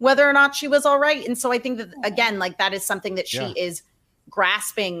whether or not she was all right. And so I think that, again, that is something that she is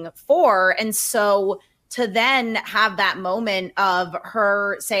grasping for. And so to then have that moment of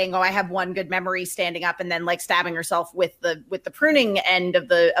her saying, oh, I have one good memory, standing up and then stabbing herself with the pruning end of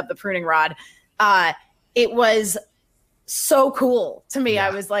the pruning rod. It was so cool to me. Yeah.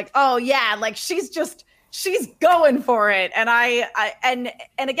 I was like, oh yeah, she's going for it. And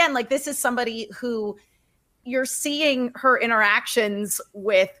and again, this is somebody who you're seeing her interactions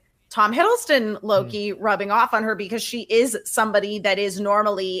with Tom Hiddleston Loki rubbing off on her, because she is somebody that is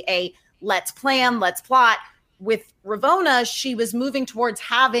normally a let's plan, let's plot. With Ravonna, she was moving towards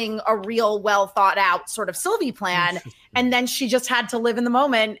having a real well thought out sort of Sylvie plan. And then she just had to live in the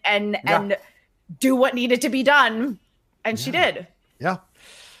moment and do what needed to be done. And she did. Yeah.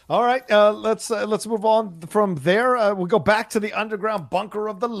 All right. Let's move on from there. We'll go back to the underground bunker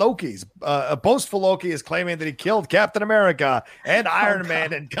of the Lokis. A boastful Loki is claiming that he killed Captain America and Iron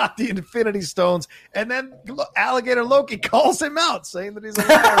Man and got the Infinity Stones. And then Alligator Loki calls him out, saying that he's a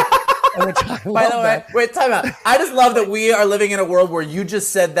liar. By the way, wait, time out. I just love that we are living in a world where you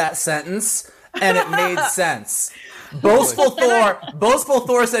just said that sentence and it made sense. Boastful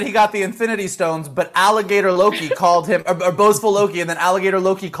Thor said he got the Infinity Stones, but Alligator Loki called him, or Boastful Loki, and then Alligator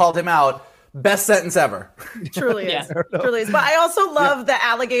Loki called him out. Best sentence ever. Truly is. Truly is. But I also love the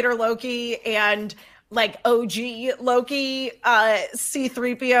Alligator Loki and OG Loki,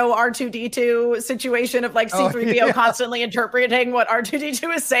 C-3PO, R2-D2 situation of C-3PO constantly interpreting what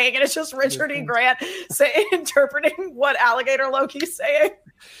R2-D2 is saying. And it's just Richard E. Grant interpreting what Alligator Loki's saying.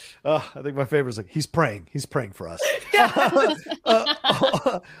 I think my favorite is he's praying for us.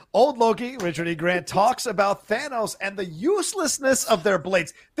 Old Loki, Richard E. Grant, talks about Thanos and the uselessness of their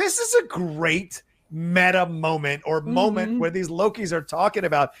blades. This is a great meta moment or moment where these Lokis are talking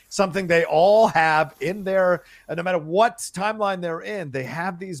about something they all have in their, no matter what timeline they're in, they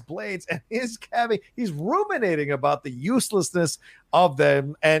have these blades, and he's ruminating about the uselessness of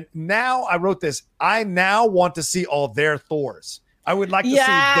them. And now I wrote this, I now want to see all their Thors. I would like to see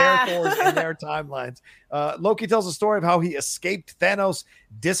their Thors in their timelines. Loki tells a story of how he escaped Thanos.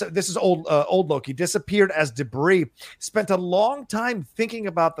 This is old Loki, disappeared as debris, spent a long time thinking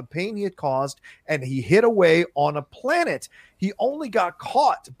about the pain he had caused, and he hid away on a planet. He only got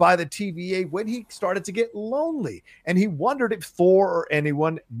caught by the TVA when he started to get lonely, and he wondered if Thor or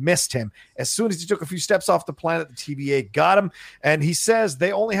anyone missed him. As soon as he took a few steps off the planet, the TVA got him, and he says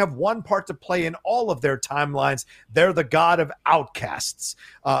they only have one part to play in all of their timelines. They're the god of outcasts.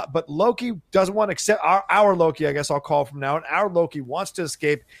 But Loki doesn't want to accept our Loki, I guess I'll call from now on. Our Loki wants to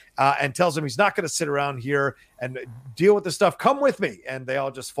escape and tells him he's not going to sit around here and deal with the stuff. Come with me. And they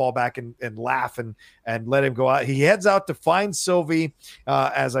all just fall back and laugh and let him go out. He heads out to find Sylvie,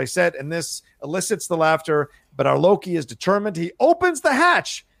 as I said, and this elicits the laughter. But our Loki is determined. He opens the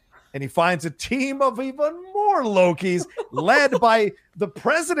hatch and he finds a team of even more Lokis led by the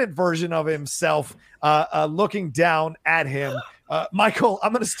president version of himself looking down at him. Michael,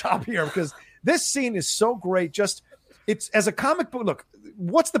 I'm going to stop here because this scene is so great. It's as a comic book. Look,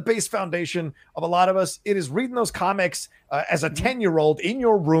 what's the base foundation of a lot of us? It is reading those comics as a 10-year-old in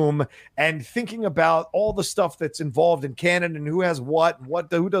your room and thinking about all the stuff that's involved in canon and who has what and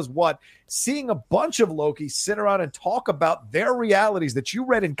who does what. Seeing a bunch of Loki sit around and talk about their realities that you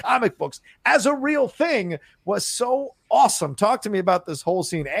read in comic books as a real thing was so awesome. Talk to me about this whole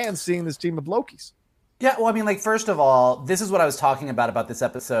scene and seeing this team of Lokis. Yeah, well, I mean, like, first of all, this is what I was talking about this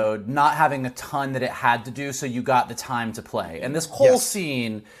episode, not having a ton that it had to do, so you got the time to play. And this whole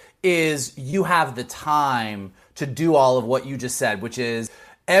scene is you have the time to do all of what you just said, which is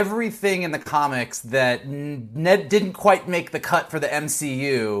everything in the comics that didn't quite make the cut for the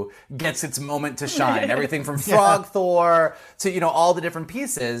MCU gets its moment to shine. Everything from Frog Thor to, all the different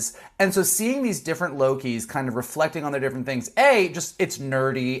pieces. And so seeing these different Lokis kind of reflecting on their different things, it's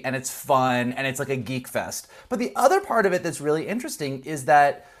nerdy and it's fun and it's like a geek fest. But the other part of it that's really interesting is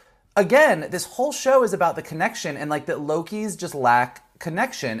that, again, this whole show is about the connection and like that Lokis just lack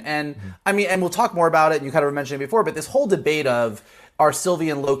connection. And I mean, and we'll talk more about it, and you kind of mentioned it before, but this whole debate of, are Sylvie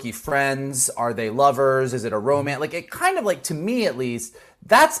and Loki friends? Are they lovers? Is it a romance? Like, it kind of like, to me at least,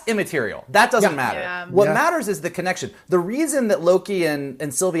 that's immaterial. That doesn't matter. Yeah. What matters is the connection. The reason that Loki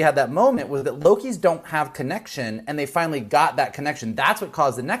and Sylvie had that moment was that Lokis don't have connection, and they finally got that connection. That's what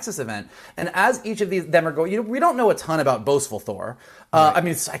caused the Nexus event. And as each of them are going, we don't know a ton about boastful Thor. I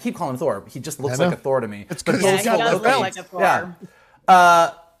mean, I keep calling him Thor. He just looks like a Thor to me. It's because he does look like a Thor.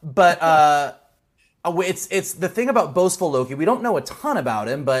 Yeah. It's the thing about boastful Loki. We don't know a ton about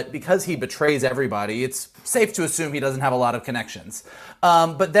him, but because he betrays everybody, it's safe to assume he doesn't have a lot of connections.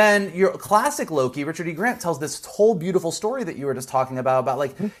 But then your classic Loki, Richard E. Grant, tells this whole beautiful story that you were just talking about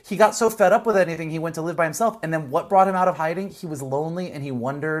like he got so fed up with anything, he went to live by himself. And then what brought him out of hiding? He was lonely and he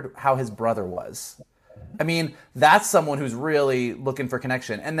wondered how his brother was. I mean, that's someone who's really looking for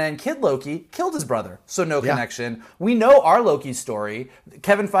connection. And then Kid Loki killed his brother, so no connection. We know our Loki story.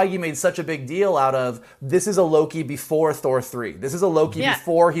 Kevin Feige made such a big deal out of, this is a Loki before Thor 3. This is a Loki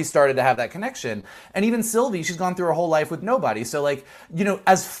before he started to have that connection. And even Sylvie, she's gone through her whole life with nobody. So like,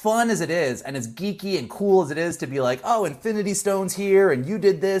 as fun as it is, and as geeky and cool as it is to be like, oh, Infinity Stone's here, and you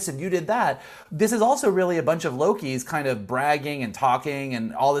did this, and you did that, this is also really a bunch of Lokis kind of bragging and talking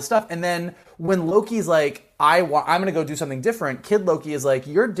and all this stuff. And then when Loki's like, I'm going to go do something different, Kid Loki is like,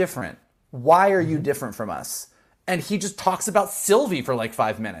 you're different. Why are you different from us? And he just talks about Sylvie for like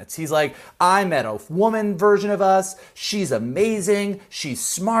 5 minutes. He's like, I met a woman version of us. She's amazing. She's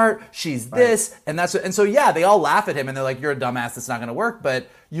smart. She's this. And that's what, and so, they all laugh at him and they're like, you're a dumbass. That's not going to work. But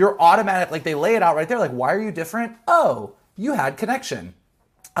you're automatic. Like, they lay it out right there. Like, why are you different? Oh, you had connection.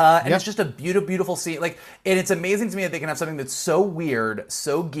 And it's just a beautiful, beautiful scene. Like, and it's amazing to me that they can have something that's so weird,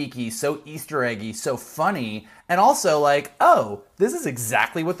 so geeky, so Easter eggy, so funny, and also like, oh, this is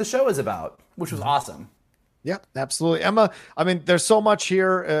exactly what the show is about, which was awesome. Yeah, absolutely. Emma, I mean, there's so much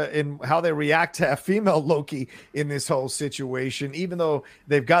here in how they react to a female Loki in this whole situation. Even though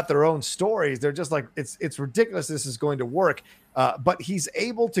they've got their own stories, they're just like, it's ridiculous this is going to work. But he's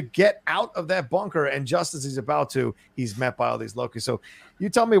able to get out of that bunker, and just as he's about to, he's met by all these Lokis. So you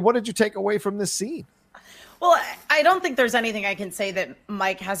tell me, what did you take away from this scene? Well, I don't think there's anything I can say that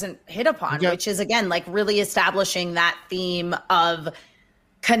Mike hasn't hit upon, which is, again, like really establishing that theme of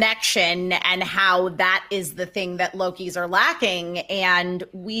connection and how that is the thing that Lokis are lacking. And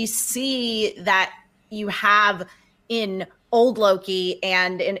we see that you have in old Loki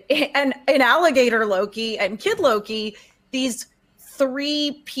and an alligator Loki and kid Loki, these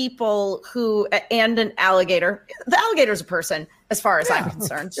three people who, and an alligator. The alligator's a person, as far as I'm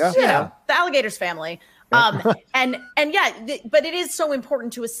concerned. Yeah. You know, the alligator's family. And yeah, but it is so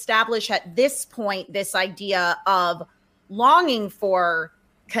important to establish at this point this idea of longing for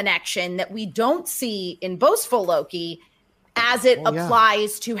connection that we don't see in boastful Loki as it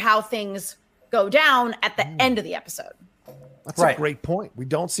applies to how things go down at the end of the episode. That's a great point. We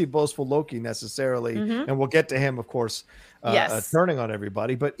don't see boastful Loki necessarily, and we'll get to him, of course, turning on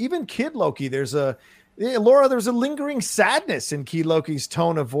everybody. But even Kid Loki, there's a lingering sadness in Kid Loki's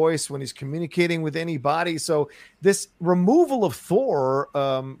tone of voice when he's communicating with anybody. So this removal of Thor,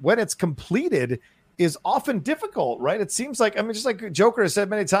 when it's completed, is often difficult, right? It seems like, I mean, just like Joker has said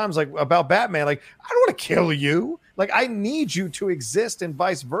many times, like about Batman, like, I don't want to kill you. Like, I need you to exist and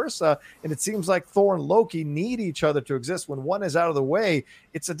vice versa. And it seems like Thor and Loki need each other to exist. When one is out of the way,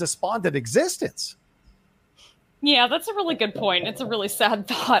 it's a despondent existence. Yeah, that's a really good point. It's a really sad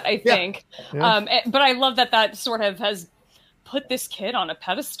thought, I think. Yeah. But I love that sort of has put this kid on a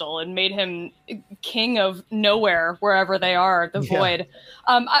pedestal and made him king of nowhere, wherever they are, the void.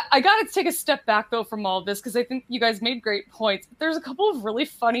 I got to take a step back, though, from all of this, because I think you guys made great points. There's a couple of really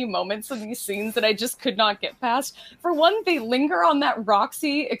funny moments in these scenes that I just could not get past. For one, they linger on that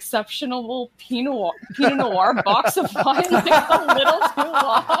Roxy exceptional Pinot Noir box of wine like a little too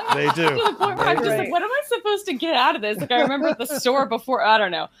long. They do. To the point where I'm just like, what am I supposed to get out of this? Like, I remember at the store before, I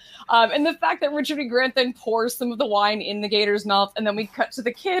don't know. And the fact that Richard E. Grant then pours some of the wine in the gator's mouth, and then we cut to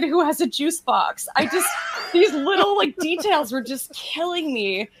the kid who has a juice box. These little like details were just killing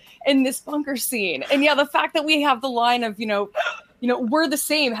me in this bunker scene. And yeah, the fact that we have the line of, we're the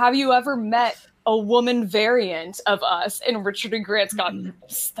same. Have you ever met a woman variant of us? And Richard E. Grant's gone,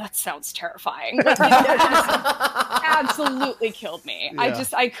 that sounds terrifying. Like, absolutely killed me. Yeah.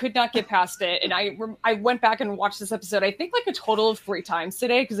 I could not get past it. And I went back and watched this episode, I think like a total of 3 times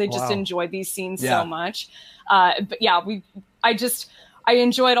today, because I just enjoyed these scenes so much. But yeah, I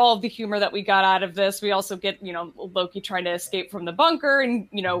enjoyed all of the humor that we got out of this. We also get, Loki trying to escape from the bunker and,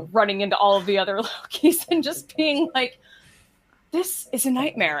 running into all of the other Lokis and just being like, this is a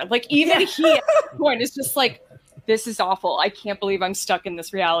nightmare. Like, even he at this point is just like, this is awful. I can't believe I'm stuck in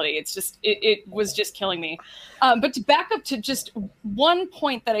this reality. It's just, it was just killing me. But to back up to just one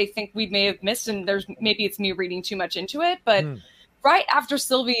point that I think we may have missed, and maybe it's me reading too much into it, but right after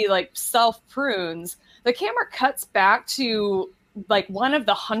Sylvie self-prunes, the camera cuts back to one of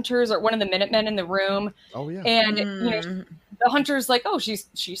the hunters or one of the Minutemen in the room. Oh yeah. And the hunter's like, oh, she's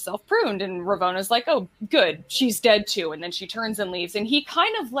self-pruned, and Ravona's like, oh, good, she's dead too. And then she turns and leaves, and he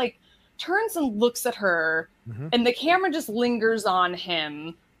kind of turns and looks at her, and the camera just lingers on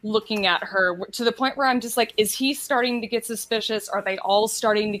him looking at her to the point where I'm just like, is he starting to get suspicious? Are they all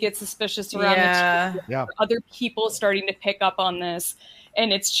starting to get suspicious around the team? Yeah. Are other people starting to pick up on this?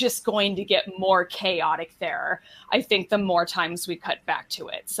 And it's just going to get more chaotic there, I think, the more times we cut back to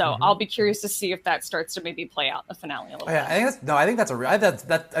it. So I'll be curious to see if that starts to maybe play out in the finale a little bit. I think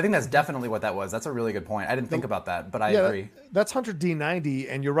that's definitely what that was. That's a really good point. I didn't think about that, but I agree. That's Hunter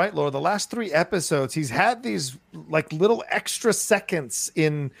D90, and you're right, Laura. The last 3 episodes, he's had these little extra seconds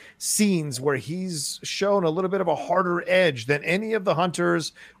in scenes where he's shown a little bit of a harder edge than any of the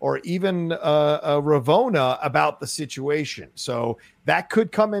hunters or even Ravona about the situation. So that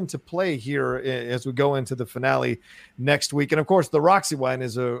could come into play here as we go into the finale next week. And of course, the Roxy one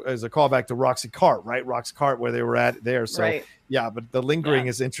is a callback to Roxy Cart, right? Roxy Cart, where they were at there. So yeah, but the lingering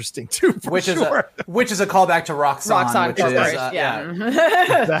is interesting too, which is a callback to Roxxon, which is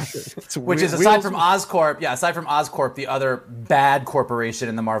exactly. Which is aside from Oscorp, the other bad corporation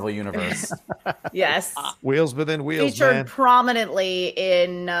in the Marvel universe. Yes, wheels within wheels, featured prominently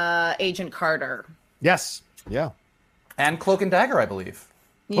in Agent Carter. Yes, yeah. And Cloak and Dagger, I believe.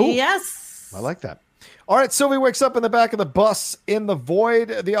 Ooh, yes. I like that. All right, Sylvie wakes up in the back of the bus in the void.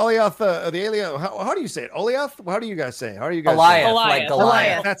 The Alioth, the alien, how do you say it? Oleath? How do you guys say it? How are you guys saying it? Like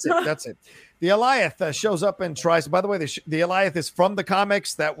Goliath. That's it. The Alioth shows up and tries. By the way, the Alioth is from the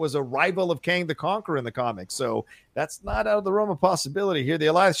comics. That was a rival of Kang the Conqueror in the comics. So that's not out of the realm of possibility here. The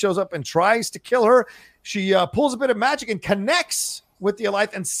Alioth shows up and tries to kill her. She pulls a bit of magic and connects with the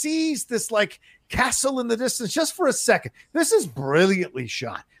Alioth and sees this castle in the distance just for a second. This is brilliantly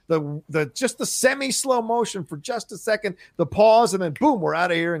shot. Just the semi-slow motion for just a second, the pause, and then boom, we're out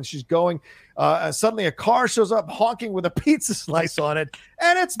of here, and she's going. Suddenly a car shows up honking with a pizza slice on it,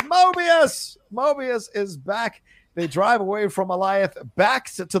 and it's Mobius. Mobius is back They drive away from Alioth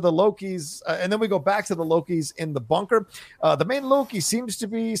back to the Lokis, and then we go back to the Lokis in the bunker. The main Loki seems to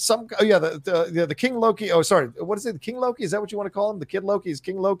be the King Loki. Oh, sorry, what is it? The King Loki? Is that what you want to call him? The Kid Loki is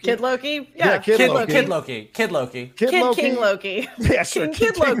King Loki. Kid Loki, yeah, Kid Loki. King Loki. Yeah, sure.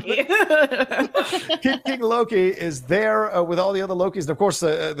 Kid Loki. King Loki is there with all the other Lokis. And of course,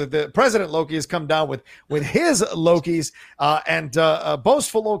 the President Loki has come down with his Lokis, and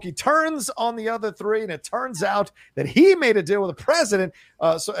boastful Loki turns on the other three, and it turns out that he made a deal with the president.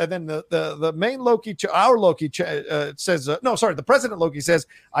 And then the main Loki, our Loki, says, the President Loki says,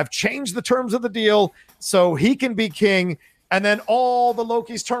 I've changed the terms of the deal so he can be king. And then all the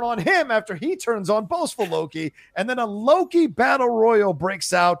Lokis turn on him after he turns on boastful Loki. And then a Loki battle royal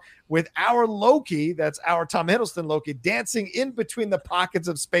breaks out with our Loki, that's our Tom Hiddleston Loki, dancing in between the pockets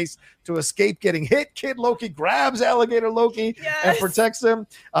of space to escape getting hit. Kid Loki grabs Alligator Loki and protects him.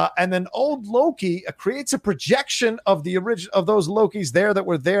 And then old Loki creates a projection of the original of those Lokis that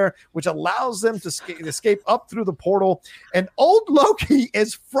were there, which allows them to escape up through the portal. And old Loki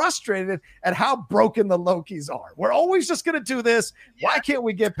is frustrated at how broken the Lokis are. We're always just going to do this. Why can't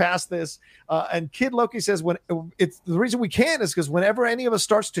we get past this? And Kid Loki says, the reason we can't is because whenever any of us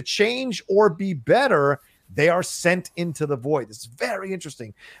starts to change or be better, they are sent into the void. This is very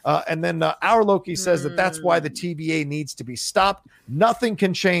interesting. And then our Loki says that's why the TVA needs to be stopped. Nothing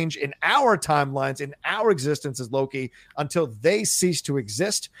can change in our timelines, in our existence as Loki, until they cease to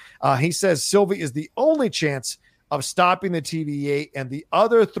exist. He says Sylvie is the only chance of stopping the TVA, and the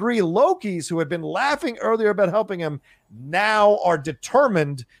other three Lokis who had been laughing earlier about helping him now are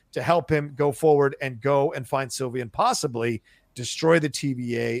determined to help him go forward and go and find Sylvie and possibly destroy the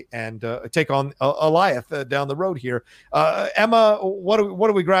TVA and take on Alioth down the road here. Emma, what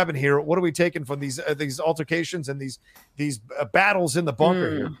are we grabbing here? What are we taking from these altercations and these battles in the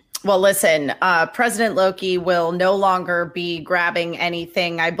bunker here? Well, listen, President Loki will no longer be grabbing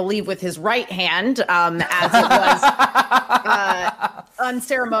anything, I believe, with his right hand, as it was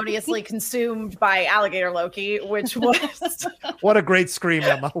unceremoniously consumed by Alligator Loki, which was... What a great scream,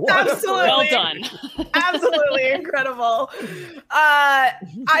 Emma. Absolutely. Well done. Absolutely incredible.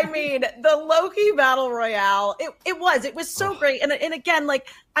 I mean, the Loki Battle Royale, it was so great. And again, like,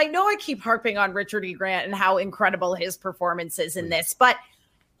 I know I keep harping on Richard E. Grant and how incredible his performance is in this, but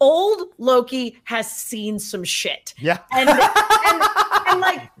old Loki has seen some shit. Yeah. And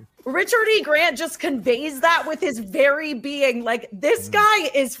like Richard E. Grant just conveys that with his very being. Like, this guy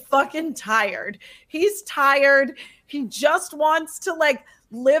is fucking tired. He's tired. He just wants to like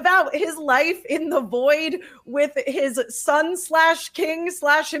live out his life in the void with his son / king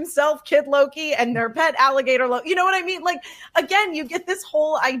 / himself, Kid Loki, and their pet Alligator Loki. You know what I mean? Like, again, you get this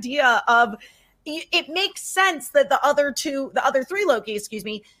whole idea of, it makes sense that the other three Loki,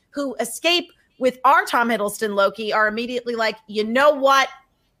 who escape with our Tom Hiddleston Loki are immediately like, you know what?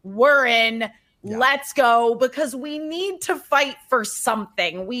 We're in. Yeah. Let's go, because we need to fight for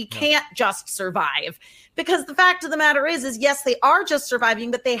something. We can't just survive, because the fact of the matter is yes, they are just surviving,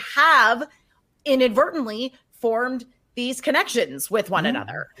 but they have inadvertently formed these connections with one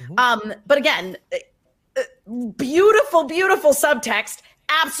another. But again, beautiful subtext.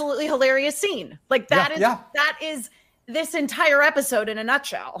 Absolutely hilarious scene. Like that is this entire episode in a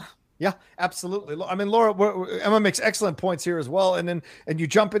nutshell. Yeah, absolutely. I mean, Laura, Emma makes excellent points here as well. And you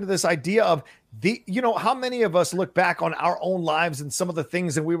jump into this idea of how many of us look back on our own lives and some of the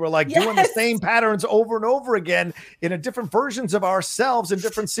things that we were like doing the same patterns over and over again in a different versions of ourselves in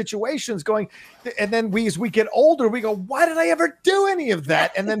different situations and then as we get older, we go, why did I ever do any of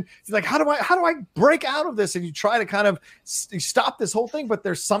that? And then it's like, how do I break out of this? And you try to kind of stop this whole thing, but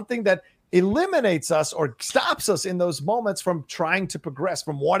there's something that eliminates us or stops us in those moments from trying to progress,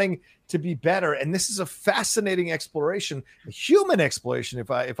 from wanting to be better. And this is a fascinating exploration, a human exploration,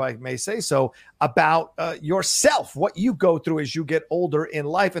 if I may say so, about yourself, what you go through as you get older in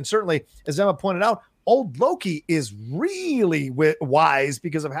life. And certainly, as Emma pointed out, old Loki is really wise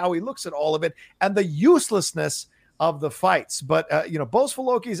because of how he looks at all of it and the uselessness of the fights. But, boastful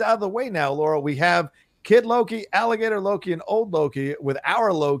Loki's out of the way now, Laura. We have Kid Loki, Alligator Loki, and Old Loki with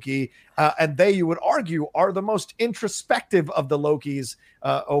our Loki. And they, you would argue, are the most introspective of the Lokis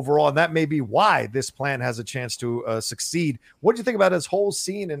overall. And that may be why this plan has a chance to succeed. What do you think about this whole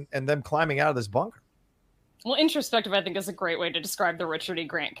scene and them climbing out of this bunker? Well, introspective, I think, is a great way to describe the Richard E.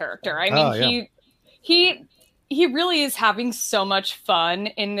 Grant character. I mean, he really is having so much fun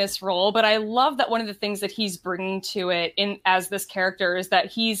in this role. But I love that one of the things that he's bringing to it as this character is that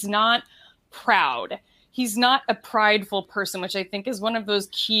he's not proud. He's not a prideful person, which I think is one of those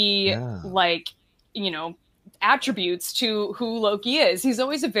key, attributes to who Loki is. He's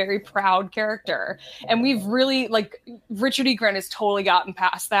always a very proud character. And we've really, like, Richard E. Grant has totally gotten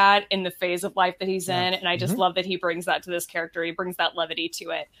past that in the phase of life that he's in. And I just love that he brings that to this character. He brings that levity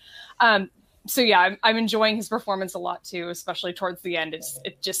to it. So yeah, I'm enjoying his performance a lot too, especially towards the end.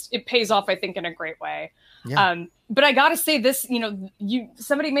 It pays off, I think, in a great way. Yeah. But I gotta say this,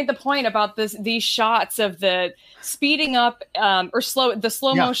 somebody made the point about these shots of the speeding up the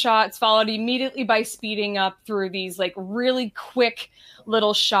slow-mo shots followed immediately by speeding up through these like really quick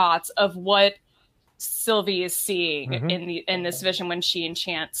little shots of what Sylvie is seeing in this vision when she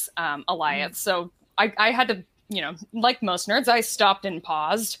enchants Elias. So I had to, like most nerds, I stopped and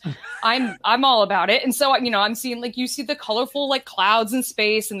paused. I'm all about it. And so, I'm seeing, like, you see the colorful, like, clouds in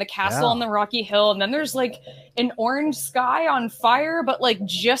space and the castle on the rocky hill. And then there's, like, an orange sky on fire, but, like,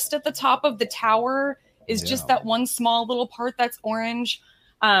 just at the top of the tower is just that one small little part that's orange.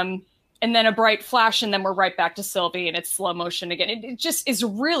 And then a bright flash, and then we're right back to Sylvie, and it's slow motion again. It just is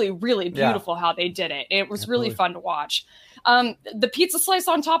really, really beautiful how they did it. It was really fun to watch. The pizza slice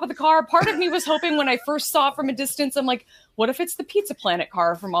on top of the car, part of me was hoping when I first saw it from a distance, I'm like, what if it's the Pizza Planet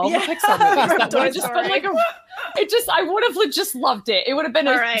car from all the Pixar movies? That would have just been like I would have just loved it. It would have been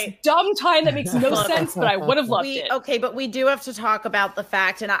a dumb time that makes no sense, but I would have loved it. Okay, but we do have to talk about the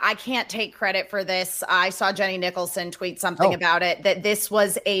fact, and I can't take credit for this. I saw Jenny Nicholson tweet something about it, that this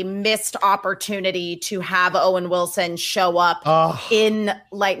was a missed opportunity to have Owen Wilson show up in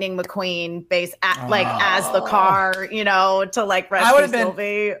Lightning McQueen as the car, to like rescue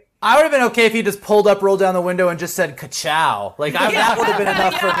Sylvie. I would have been okay if he just pulled up, rolled down the window, and just said "ka-chow." Like that would have been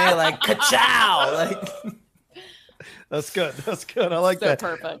enough for me. Like ka-chow. Like that's good. That's good. I like that.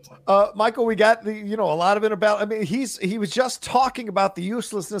 Perfect. Michael, we got a lot of it about. I mean, he was just talking about the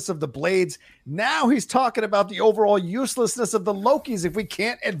uselessness of the blades. Now he's talking about the overall uselessness of the Lokis. If we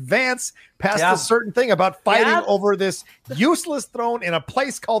can't advance past a certain thing about fighting over this useless throne in a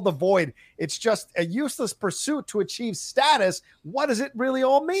place called the Void, it's just a useless pursuit to achieve status. What does it really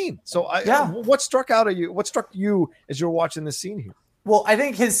all mean? So, what struck you as you're watching this scene here? Well, I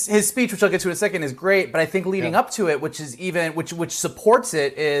think his speech, which I'll get to in a second, is great. But I think leading up to it, which supports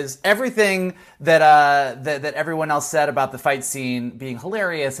it, is everything that that everyone else said about the fight scene being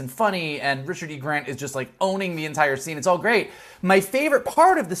hilarious and funny, and Richard E. Grant is just like owning the entire scene. It's all great. My favorite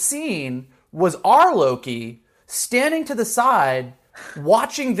part of the scene was our Loki standing to the side,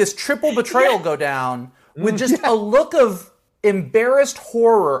 watching this triple betrayal go down with just a look of embarrassed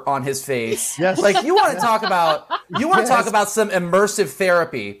horror on his face. Yes. Like you want to talk about some immersive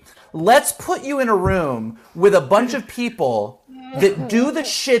therapy. Let's put you in a room with a bunch of people that do the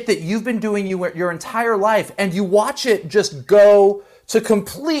shit that you've been doing your entire life, and you watch it just go to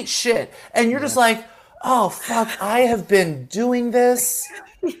complete shit, and you're just like, oh fuck, I have been doing this.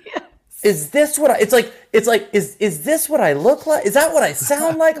 Is this what is this what I look like? Is that what I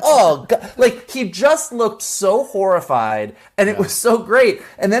sound like? Oh, God. Like he just looked so horrified, and it was so great.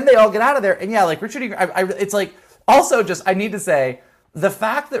 And then they all get out of there, and like Richard E. Grant, it's like also just I need to say the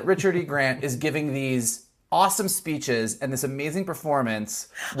fact that Richard E. Grant is giving these awesome speeches and this amazing performance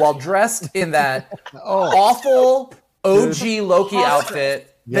while dressed in that awful OG Loki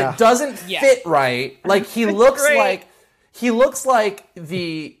outfit that doesn't fit right. Like he looks like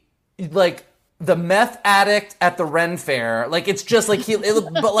the meth addict at the Ren Fair. Like it's just like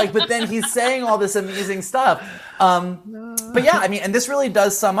but then he's saying all this amazing stuff. But yeah, I mean, and this really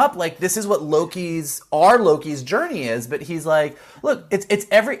does sum up like this is what our Loki's journey is. But he's like, look,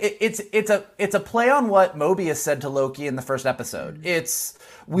 it's a play on what Mobius said to Loki in the first episode. It's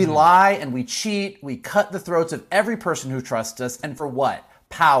we lie and we cheat, we cut the throats of every person who trusts us, and for what?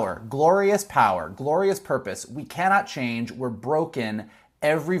 Power, glorious purpose. We cannot change. We're broken.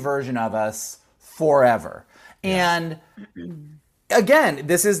 Every version of us forever. And again,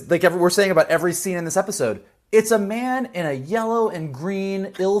 this is like we're saying about every scene in this episode. It's a man in a yellow and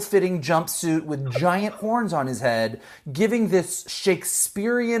green, ill-fitting jumpsuit with giant horns on his head, giving this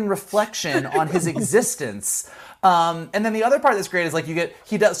Shakespearean reflection on his existence. And then the other part that's great is like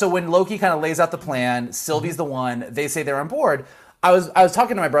so when Loki kind of lays out the plan, Sylvie's the one, they say they're on board. I was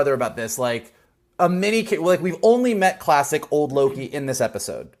talking to my brother about this, like, we've only met classic old Loki in this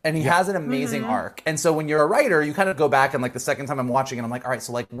episode, and he has an amazing arc. And so when you're a writer, you kind of go back and like the second time I'm watching it, I'm like, all right,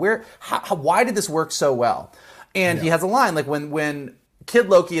 so like why did this work so well? And he has a line like when Kid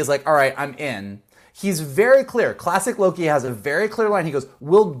Loki is like, all right, I'm in. He's very clear. Classic Loki has a very clear line. He goes,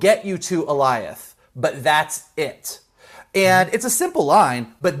 "We'll get you to Elias, but that's it." And it's a simple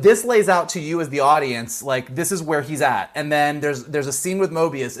line, but this lays out to you as the audience, like, this is where he's at. And then there's a scene with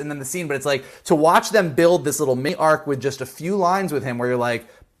Mobius, and then the scene, but it's like, to watch them build this little mini arc with just a few lines with him where you're like,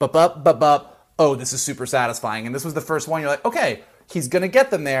 bup, bup, bup, bup, oh, this is super satisfying. And this was the first one. You're like, okay, he's going to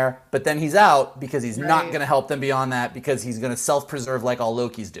get them there, but then he's out because he's not going to help them beyond that because he's going to self-preserve like all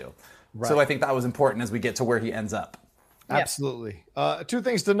Lokis do. Right. So I think that was important as we get to where he ends up. Absolutely. Two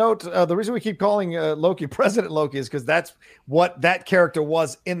things to note. The reason we keep calling Loki President Loki is because that's what that character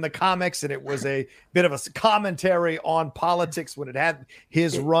was in the comics, and it was a bit of a commentary on politics when it had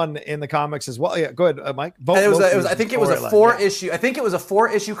his run in the comics as well. Yeah, go ahead, Mike. I think it was a 4-issue. I think it was a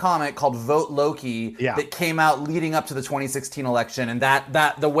 4-issue comic called Vote Loki that came out leading up to the 2016 election, and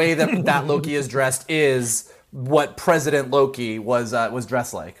that the way that Loki is dressed is what President Loki was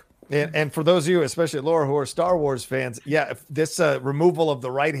dressed like. And for those of you, especially Laura, who are Star Wars fans, this removal of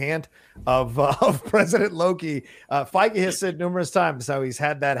the right hand of President Loki, Fyffe has said numerous times how he's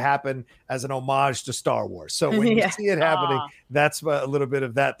had that happen as an homage to Star Wars. So when you see it happening, that's a little bit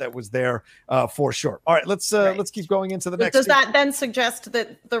of that was there for sure. All right, let's keep going into the next. Does that then suggest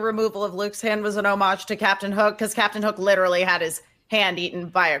that the removal of Luke's hand was an homage to Captain Hook? Because Captain Hook literally had his hand eeaten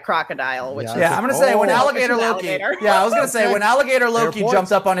by a crocodile, which I'm gonna say when Alligator Loki when Alligator Loki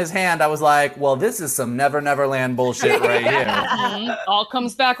jumped up on his hand, I was like, well, this is some Never Land bullshit right here. All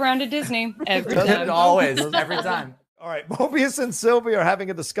comes back around to Disney every time. Always, every time. All right, Mobius and Sylvie are having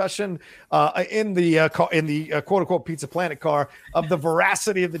a discussion in the quote unquote Pizza Planet car of the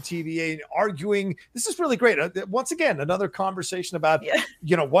veracity of the TVA, and arguing. This is really great. Once again, another conversation about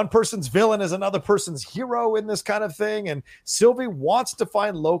one person's villain is another person's hero in this kind of thing. And Sylvie wants to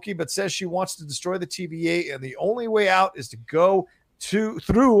find Loki, but says she wants to destroy the TVA, and the only way out is to go through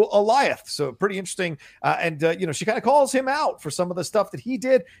Alioth. So pretty interesting. She kind of calls him out for some of the stuff that he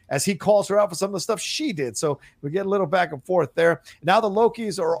did as he calls her out for some of the stuff she did. So we get a little back and forth there. Now the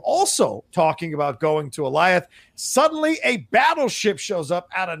Lokis are also talking about going to Alioth. Suddenly a battleship shows up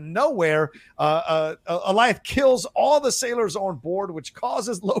out of nowhere. Alioth kills all the sailors on board, which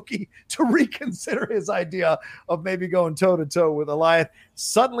causes Loki to reconsider his idea of maybe going toe-to-toe with Alioth.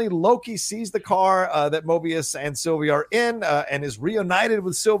 Suddenly Loki sees the car that Mobius and Sylvie are in and is reunited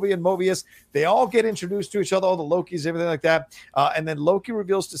with Sylvie and Mobius. They all get introduced to each other, all the Lokis, everything like that. And then Loki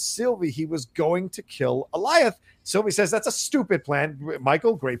reveals to Sylvie he was going to kill Alioth. Sylvie says that's a stupid plan.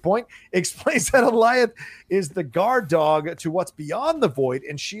 Michael, great point, explains that Alioth is the guard dog to what's beyond the void,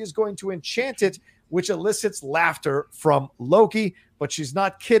 and she is going to enchant it, which elicits laughter from Loki. But she's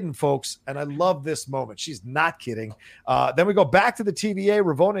not kidding, folks, and I love this moment. She's not kidding. Then we go back to the TVA.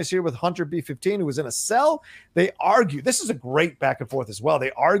 Ravonna is here with Hunter B-15, who is in a cell. They argue. This is a great back and forth as well. They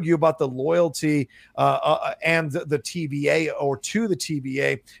argue about the loyalty and the TVA, or to the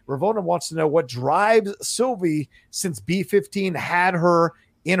TVA. Ravonna wants to know what drives Sylvie, since B-15 had her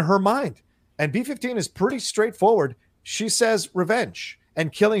in her mind. And B-15 is pretty straightforward. She says revenge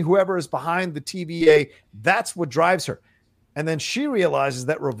and killing whoever is behind the TVA. That's what drives her. And then she realizes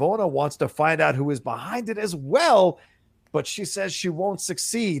that Ravonna wants to find out who is behind it as well, but she says she won't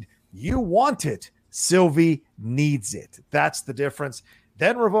succeed. You want it. Sylvie needs it. That's the difference.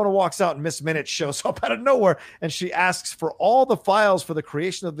 Then Ravonna walks out and Miss Minute shows up out of nowhere, and she asks for all the files for the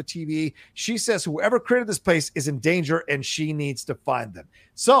creation of the TVA. She says whoever created this place is in danger and she needs to find them.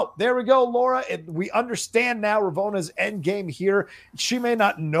 So there we go, Laura. We understand now Ravonna's end game here. She may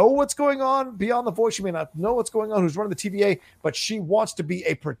not know what's going on beyond the void. She may not know what's going on, who's running the TVA, but she wants to be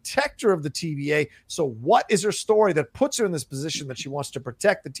a protector of the TVA. So what is her story that puts her in this position that she wants to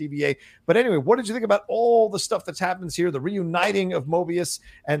protect the TVA? But anyway, what did you think about all the stuff that happens here, the reuniting of Mobius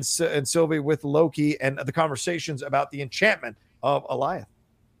and Sylvie with Loki, and the conversations about the enchantment of Alioth?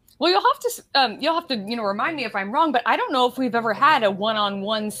 Well, you'll have to remind me if I'm wrong, but I don't know if we've ever had a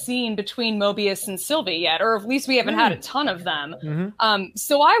one-on-one scene between Mobius and Sylvie yet, or at least we haven't had a ton of them. Mm-hmm.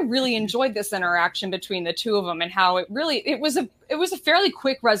 So I really enjoyed this interaction between the two of them, and how it was a fairly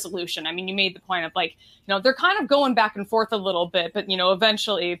quick resolution. I mean, you made the point of they're kind of going back and forth a little bit, but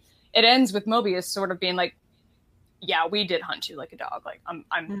eventually it ends with Mobius sort of being like, yeah, we did hunt you like a dog. Like,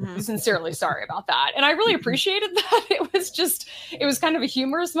 I'm sincerely sorry about that. And I really appreciated that. It was kind of a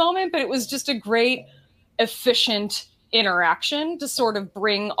humorous moment, but it was just a great, efficient interaction to sort of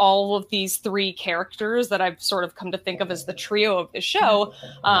bring all of these three characters that I've sort of come to think of as the trio of the show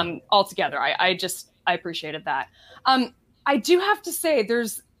all together. I appreciated that. I do have to say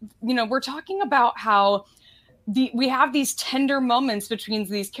we're talking about how we have these tender moments between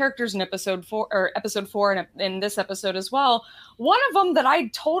these characters in episode 4 and in this episode as well. One of them that I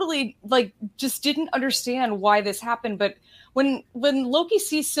totally just didn't understand why this happened, but when Loki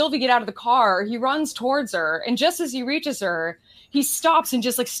sees Sylvie get out of the car, he runs towards her, and just as he reaches her, he stops and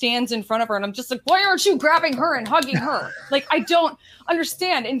just like stands in front of her, and I'm just like, why aren't you grabbing her and hugging her? Like, I don't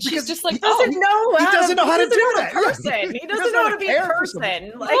understand. And she's just like, he doesn't know how to do that. Person. He doesn't know how to be a person.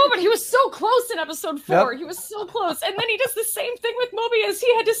 Like, no, but he was so close in episode 4. Yep. He was so close. And then he does the same thing with Mobius.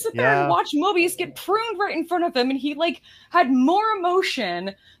 He had to sit there and watch Mobius get pruned right in front of him. And he like had more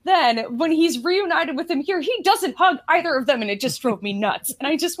emotion than when he's reunited with him here. He doesn't hug either of them. And it just drove me nuts. And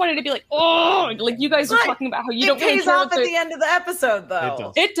I just wanted to be like, oh, like you guys are talking about how you don't pays off at the end of the episode,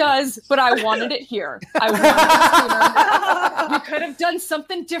 though. It does, but I wanted it here. I wanted it sooner. You could have done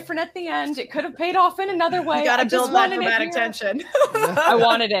something different at the end. It could have paid off in another way. You got to build that dramatic tension. I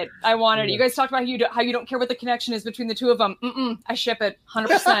wanted it. You guys talked about how you don't care what the connection is between the two of them. I ship it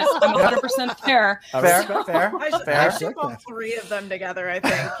 100%. I'm 100% fair. Fair. I ship all 3 of them together, I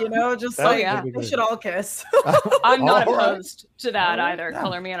think. You know, just they should all kiss. I'm not opposed to that either.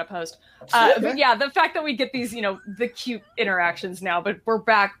 Color me unopposed. But yeah, the fact that we get these, you know, the cute interactions now, but we're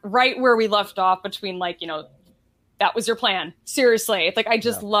back right where we left off between like, you know, that was your plan. Seriously. It's like, I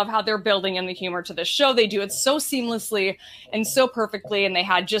just love how they're building in the humor to this show. They do it so seamlessly and so perfectly. And they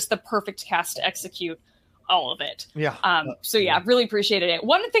had just the perfect cast to execute all of it. So really appreciated it.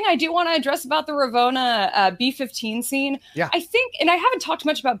 One thing I do want to address about the Ravonna B15 scene. I think, and I haven't talked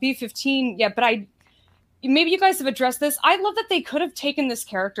much about B15 yet, but maybe you guys have addressed this. I love that they could have taken this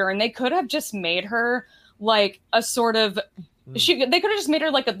character and they could have just made her like a sort of, they could have just made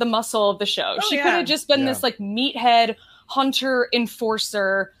her like the muscle of the show. She could have just been this like meathead hunter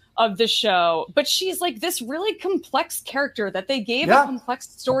enforcer of the show, but she's like this really complex character that they gave a complex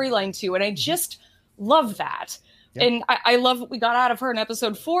storyline to. And I just love that. And I love what we got out of her in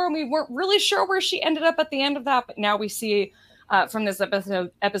episode 4. And we weren't really sure where she ended up at the end of that. But now we see from this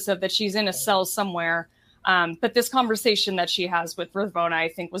episode that she's in a cell somewhere. But this conversation that she has with Ravonna, I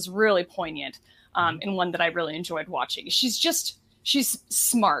think, was really poignant and one that I really enjoyed watching. She's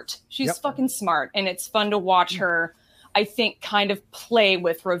smart. She's fucking smart. And it's fun to watch her, I think, kind of play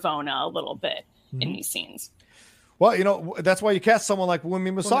with Ravonna a little bit in these scenes. Well, you know, that's why you cast someone like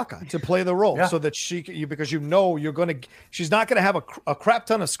Wunmi Musaka to play the role, so that because you know she's not going to have a crap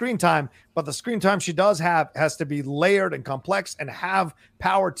ton of screen time, but the screen time she does have has to be layered and complex and have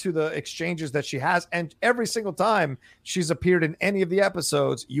power to the exchanges that she has. And every single time she's appeared in any of the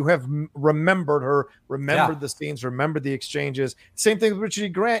episodes, you have remembered her, remembered the scenes, remembered the exchanges. Same thing with Richard E.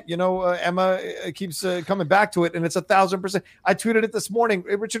 Grant. You know, Emma keeps coming back to it, and it's 1,000%. I tweeted it this morning.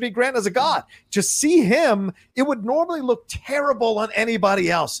 Richard E. Grant is a god. Just see him. It would normally look terrible on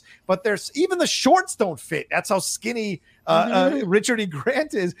anybody else, but even the shorts don't fit. That's how skinny Richard E.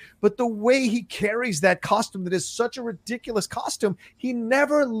 Grant is. But the way he carries that costume, that is such a ridiculous costume, he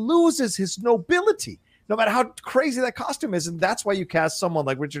never loses his nobility, no matter how crazy that costume is. And that's why you cast someone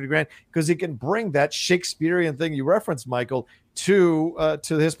like Richard E. Grant, because he can bring that Shakespearean thing you referenced, Michael, to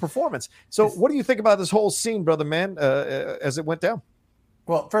his performance. So what do you think about this whole scene, brother man, as it went down?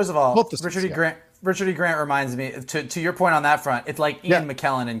 Well, first of all, Richard E. Grant reminds me, to your point on that front, it's like Ian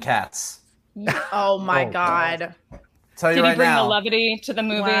McKellen in Cats. Oh my God. Tell you Did right he bring now, the levity to the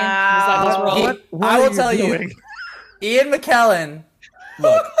movie? Wow. Was that his role? I will tell you, Ian McKellen,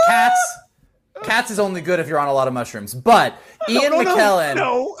 look, Cats is only good if you're on a lot of mushrooms, but Ian McKellen.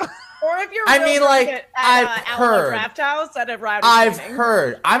 No. Or if you're I've heard. Draft House at a rowdy I've meeting.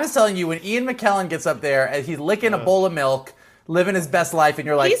 heard. I'm just telling you, when Ian McKellen gets up there and he's licking a bowl of milk, living his best life, and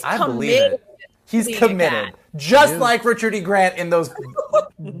you're like, I believe it. He's committed, just like Richard E. Grant in those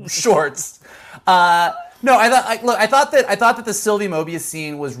shorts. No, I thought that the Sylvie Mobius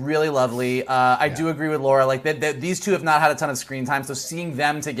scene was really lovely. I do agree with Laura. Like that these two have not had a ton of screen time, so seeing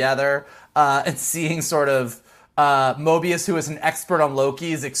them together and seeing sort of Mobius, who is an expert on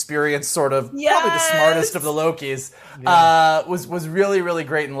Loki's, experience sort of probably the smartest of the Lokis, was really, really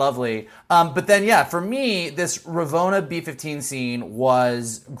great and lovely. But then, for me, this Ravonna B15 scene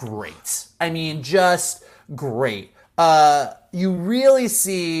was great. I mean, just great. You really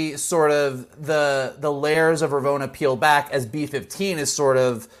see sort of the layers of Ravonna peel back as B15 is sort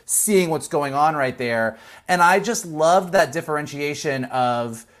of seeing what's going on right there. And I just loved that differentiation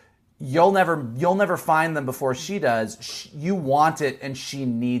of you'll never find them before she does. You want it and she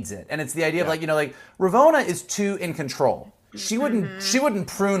needs it. And it's the idea of like Ravonna is too in control. She wouldn't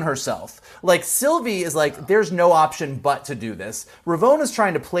prune herself. Like Sylvie is like, there's no option but to do this. Ravonna's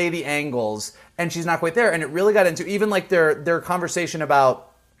trying to play the angles and she's not quite there. And it really got into even like their conversation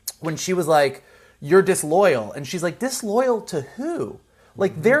about when she was like, you're disloyal. And she's like, disloyal to who?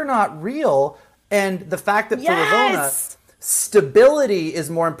 Like they're not real. And the fact that for Ravonna, stability is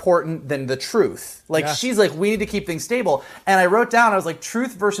more important than the truth. Like she's like, we need to keep things stable. And I wrote down, I was like,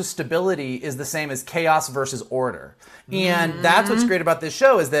 truth versus stability is the same as chaos versus order. And that's what's great about this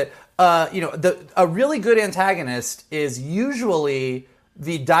show is that, a really good antagonist is usually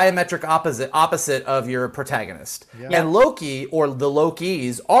the diametric opposite of your protagonist. And Loki, or the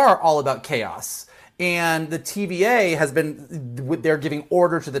Lokis, are all about chaos. And the TVA has been, they're giving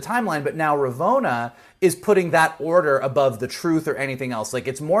order to the timeline, but now Ravonna is putting that order above the truth or anything else. Like,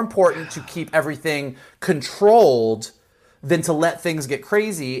 it's more important to keep everything controlled than to let things get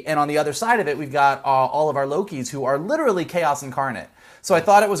crazy. And on the other side of it, we've got all of our Lokis who are literally chaos incarnate. So I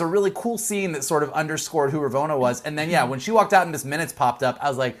thought it was a really cool scene that sort of underscored who Ravonna was. And then, when she walked out and Miss Minutes popped up, I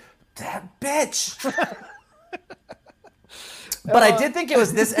was like, that bitch. But I did think it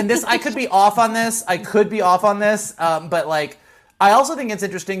was this, and this, I could be off on this. But like, I also think it's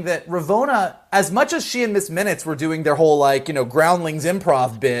interesting that Ravonna, as much as she and Miss Minutes were doing their whole Groundlings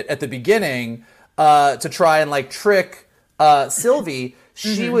improv bit at the beginning to try and like trick Sylvie,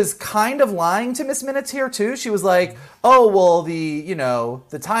 she was kind of lying to Miss Minutes here too. She was like, "Oh well,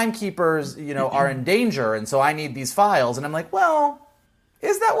 the timekeepers are in danger, and so I need these files." And I'm like, "Well,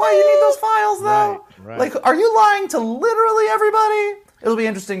 is that why you need those files though? Right. Like, are you lying to literally everybody?" It'll be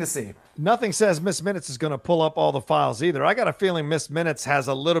interesting to see. Nothing says Miss Minutes is going to pull up all the files either. I got a feeling Miss Minutes has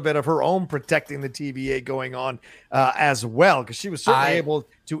a little bit of her own protecting the TVA going on as well, because she was certainly able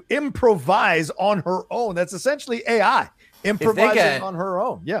to improvise on her own. That's essentially AI improvising on her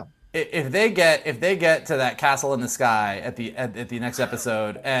own. Yeah. If they get to that castle in the sky at the next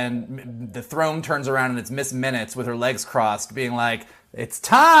episode, and the throne turns around and it's Miss Minutes with her legs crossed, being like, "It's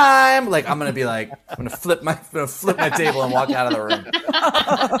time!" Like, I'm gonna flip my table and walk out of the room.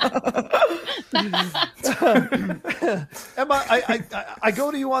 Emma, I go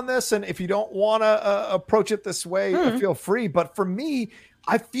to you on this, and if you don't want to approach it this way, feel free. But for me,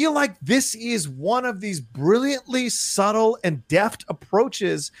 I feel like this is one of these brilliantly subtle and deft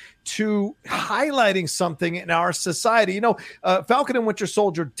approaches to highlighting something in our society. Falcon and Winter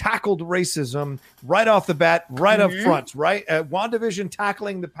Soldier tackled racism right off the bat, right up front, right? WandaVision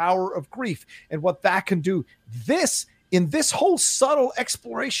tackling the power of grief and what that can do. In this whole subtle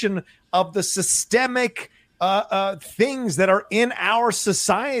exploration of the systemic things that are in our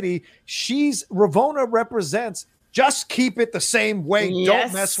society, Ravonna represents just keep it the same way. Yes.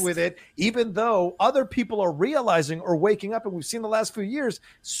 Don't mess with it, even though other people are realizing or waking up. And we've seen the last few years,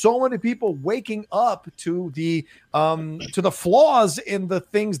 so many people waking up to the flaws in the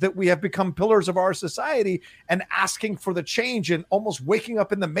things that we have become pillars of our society and asking for the change, and almost waking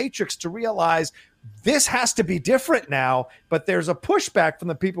up in the matrix to realize this has to be different now. But there's a pushback from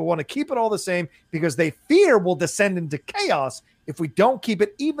the people who want to keep it all the same because they fear we'll descend into chaos if we don't keep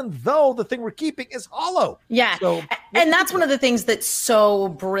it, even though the thing we're keeping is hollow. Yeah. So, and that's one of the things that's so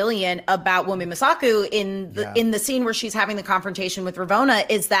brilliant about Wumi Masaku in the scene where she's having the confrontation with Ravonna,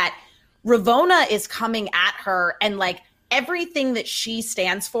 is that Ravonna is coming at her, and like everything that she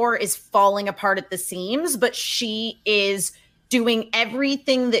stands for is falling apart at the seams, but she is doing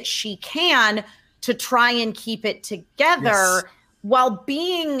everything that she can to try and keep it together, while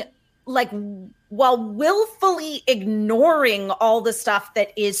being while willfully ignoring all the stuff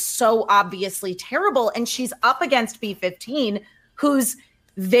that is so obviously terrible. And she's up against B-15, who's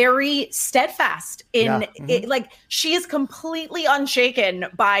very steadfast in it. Like, she is completely unshaken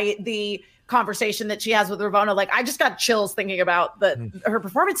by the conversation that she has with Ravonna. Like, I just got chills thinking about her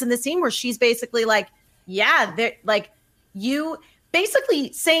performance in the scene where she's basically like, you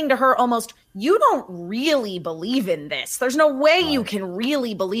basically saying to her almost, you don't really believe in this. There's no way you can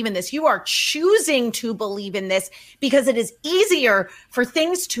really believe in this. You are choosing to believe in this because it is easier for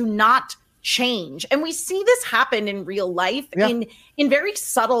things to not change. And we see this happen in real life in very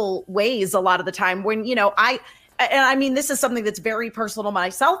subtle ways a lot of the time when, I mean, this is something that's very personal to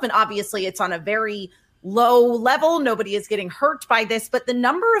myself. And obviously it's on a very low level. Nobody is getting hurt by this. But the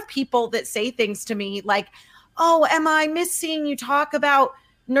number of people that say things to me like, "Oh, Emma, I miss seeing you talk about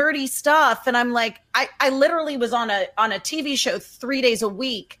nerdy stuff." And I'm like, I literally was on a TV show 3 days a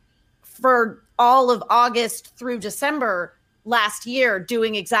week for all of August through December last year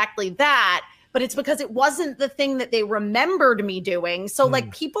doing exactly that. But it's because it wasn't the thing that they remembered me doing. So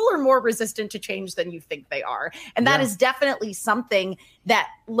like, people are more resistant to change than you think they are. And that is definitely something that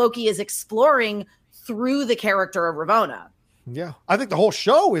Loki is exploring through the character of Ravonna. Yeah, I think the whole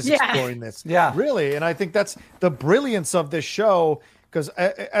show is exploring this. Yeah, really. And I think that's the brilliance of this show, because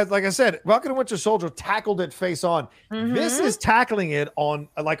like I said, Falcon and Winter Soldier tackled it face on. This is tackling it on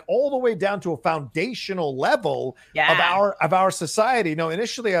like all the way down to a foundational level of our society.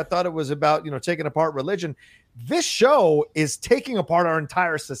 Initially I thought it was about, taking apart religion. this show is taking apart our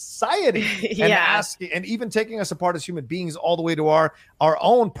entire society and asking, and even taking us apart as human beings all the way to our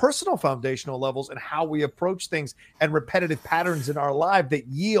own personal foundational levels and how we approach things and repetitive patterns in our life that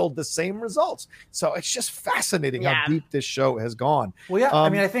yield the same results. So it's just fascinating how deep this show has gone. Well, I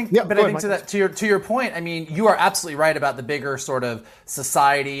mean, I think, but I think to your point, I mean, you are absolutely right about the bigger sort of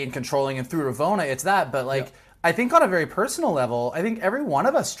society and controlling, and through Ravonna, it's that. But like, I think on a very personal level, I think every one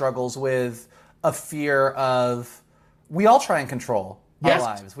of us struggles with a fear of, we all try and control our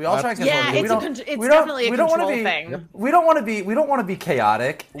lives. We all try and control. Yeah, it's definitely a control thing. We don't want to be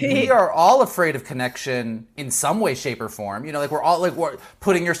chaotic. We are all afraid of connection in some way, shape, or form. You know, like we're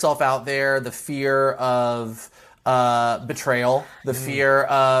putting yourself out there, the fear of betrayal, the fear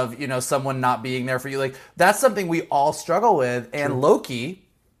of, you know, someone not being there for you. Like, that's something we all struggle with. And Loki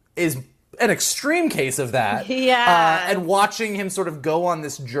is an extreme case of that. And watching him sort of go on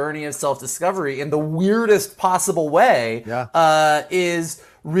this journey of self-discovery in the weirdest possible way is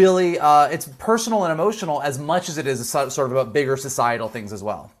really, it's personal and emotional as much as it is sort of about bigger societal things as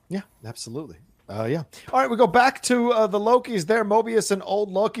well. Yeah, absolutely. All right, we go back to the Lokis there. Mobius and old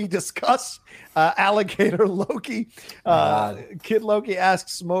Loki discuss alligator Loki. Kid Loki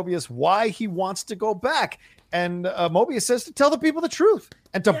asks Mobius why he wants to go back. And Mobius says to tell the people the truth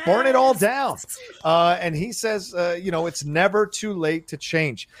and to burn it all down. And he says, you know, it's never too late to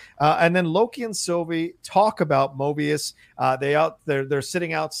change. And then Loki and Sylvie talk about Mobius. They're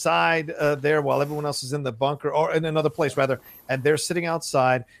sitting outside there while everyone else is in the bunker, or in another place rather. And they're sitting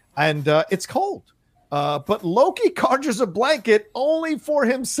outside, and it's cold. But Loki conjures a blanket only for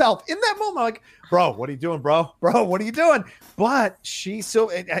himself. In that moment, I'm like, bro, what are you doing, bro? Bro, what are you doing? But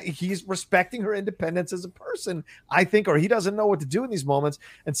he's respecting her independence as a person, I think, or he doesn't know what to do in these moments.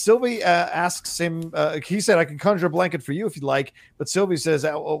 And Sylvie asks him, he said, I can conjure a blanket for you if you'd like. But Sylvie says,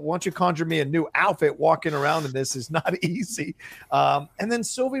 why don't you conjure me a new outfit? Walking around in this is not easy. And then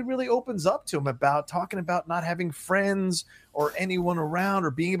Sylvie really opens up to him about talking about not having friends or anyone around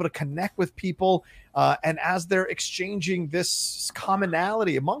or being able to connect with people. And as they're exchanging this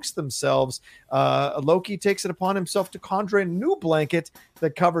commonality amongst themselves, Loki takes it upon himself to conjure a new blanket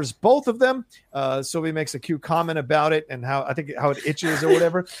that covers both of them. Sylvie makes a cute comment about it and how it itches or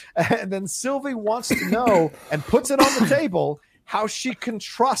whatever. And then Sylvie wants to know and puts it on the table how she can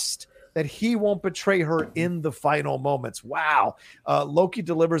trust that he won't betray her in the final moments. Wow. Loki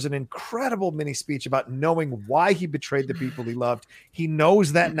delivers an incredible mini speech about knowing why he betrayed the people he loved. He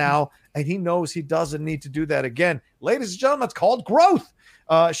knows that now, and he knows he doesn't need to do that again. Ladies and gentlemen, it's called growth.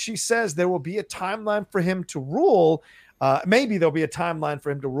 She says there will be a timeline for him to rule. Maybe there'll be a timeline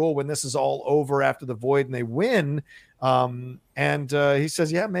for him to rule when this is all over after the void and they win. And he says,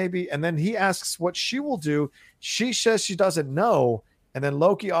 yeah, maybe. And then he asks what she will do. She says she doesn't know. And then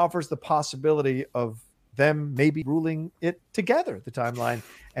Loki offers the possibility of them maybe ruling it together, the timeline.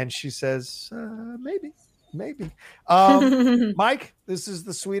 And she says, maybe. Mike, this is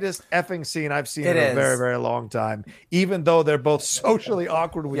the sweetest effing scene I've seen in a very, very long time. Even though they're both socially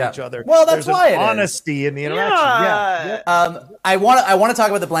awkward with each other. Well, that's why there's honesty in the interaction. I want to talk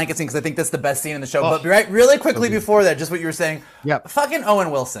about the blanket scene because I think that's the best scene in the show. But really quickly before that, just what you were saying. Fucking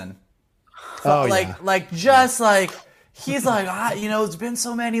Owen Wilson. He's like, you know, it's been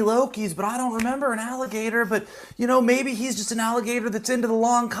so many Lokis, but I don't remember an alligator. But, you know, maybe he's just an alligator that's into the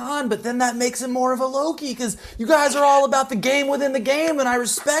long con, but then that makes him more of a Loki because you guys are all about the game within the game, and I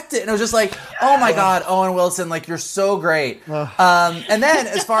respect it. And I was just like, oh my God, Owen Wilson, like, you're so great. And then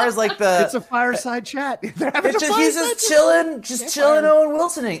as far as like it's a fireside chat. He's just chilling Owen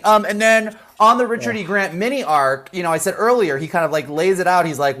Wilsoning. And then on the Richard E. Grant mini arc, you know, I said earlier, he kind of like lays it out.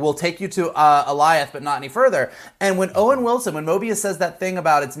 He's like, we'll take you to Eliath, but not any further. And when Mobius says that thing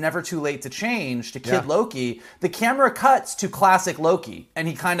about it's never too late to change to Kid Loki, the camera cuts to classic Loki. And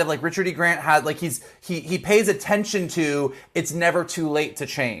he kind of like Richard E. Grant had like he pays attention to it's never too late to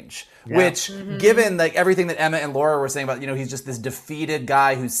change. Which, given like everything that Emma and Laura were saying about, you know, he's just this defeated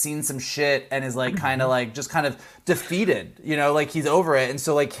guy who's seen some shit and is like kind of defeated, you know, like he's over it. And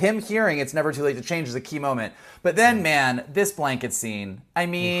so like him hearing it's never too late to change is a key moment. But then, man, this blanket scene, I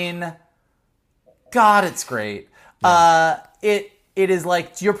mean, God, it's great. It is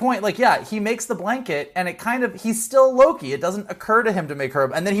like, to your point, like, yeah, he makes the blanket and it kind of, he's still Loki. It doesn't occur to him to make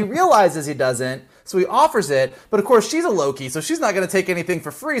her, and then he realizes he doesn't, so he offers it. But of course, she's a Loki, so she's not going to take anything for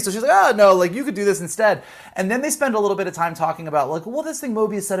free. So she's like, oh, no, like, you could do this instead. And then they spend a little bit of time talking about, like, well, this thing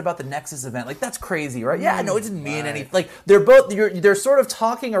Mobius said about the Nexus event, like, that's crazy, right? Yeah, no, it didn't mean anything. Like, they're sort of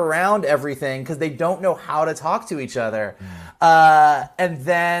talking around everything because they don't know how to talk to each other. And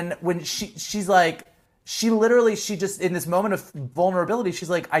then when she's like, she just, in this moment of vulnerability, she's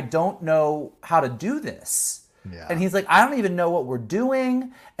like, I don't know how to do this. Yeah. And he's like, I don't even know what we're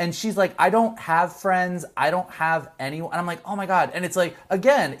doing. And she's like, I don't have friends. I don't have anyone. And I'm like, oh my God. And it's like,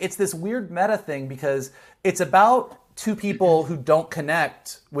 again, it's this weird meta thing because it's about two people who don't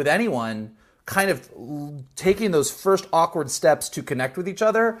connect with anyone kind of taking those first awkward steps to connect with each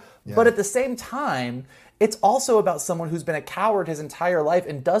other. Yeah. But at the same time, it's also about someone who's been a coward his entire life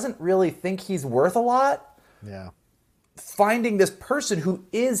and doesn't really think he's worth a lot. Yeah. Finding this person who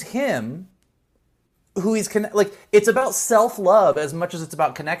is him, who he's like, it's about self-love as much as it's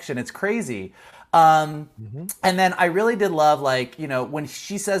about connection. It's crazy. And then I really did love, like, you know, when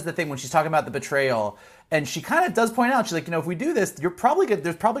she says the thing, when she's talking about the betrayal, and she kind of does point out, she's like, you know, if we do this, there's probably going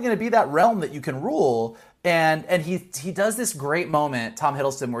to be that realm that you can rule. And he does this great moment, Tom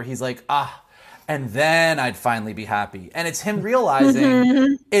Hiddleston, where he's like, and then I'd finally be happy. And it's him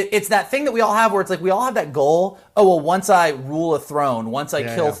realizing it's that thing that we all have where it's like we all have that goal. Oh, well, once I rule a throne, once I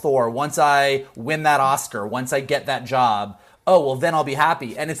kill Thor, once I win that Oscar, once I get that job, oh, well, then I'll be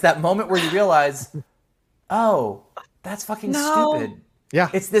happy. And it's that moment where you realize, oh, that's fucking stupid. Yeah.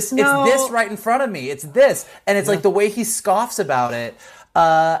 It's this right in front of me. It's this. And it's like the way he scoffs about it.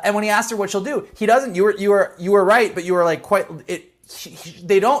 And when he asks her what she'll do, he doesn't. You were right, but you were like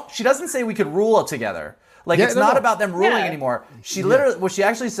she doesn't say we could rule together. Like, it's not about them ruling anymore. She literally, what she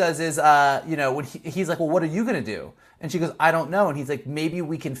actually says is, you know, when he's like, well, what are you going to do? And she goes, I don't know. And he's like, maybe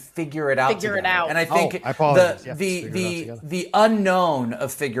we can figure it out together. And I think the unknown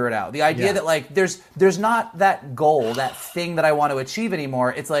of figure it out, the idea that like there's not that goal, that thing that I want to achieve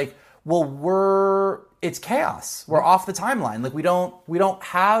anymore. It's like, well, it's chaos. We're off the timeline. Like we don't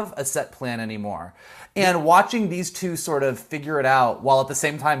have a set plan anymore. And watching these two sort of figure it out while at the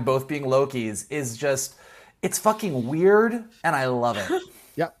same time both being Lokis is just, it's fucking weird, and I love it.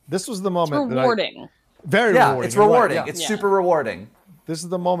 Yeah, this was the moment. It's rewarding. Very rewarding. It's rewarding. Right, It's super rewarding. This is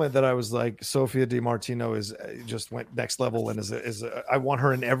the moment that I was like, Sophia DiMartino is just went next level and I want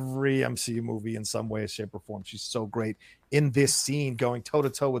her in every MCU movie in some way, shape, or form. She's so great in this scene, going toe to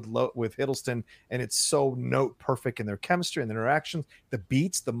toe with Hiddleston, and it's so note perfect in their chemistry and their interactions, the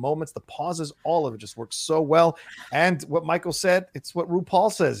beats, the moments, the pauses, all of it just works so well. And what Michael said, it's what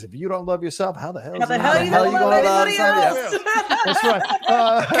RuPaul says: if you don't love yourself, how the hell you gonna love somebody else? That's right.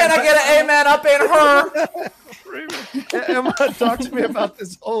 Can I get an amen up in her? Emma, talk to me about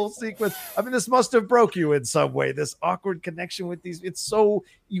this whole sequence. I mean, this must have broke you in some way, this awkward connection with these. It's so,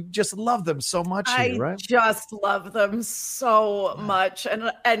 you just love them so much here, right? I just love them so much.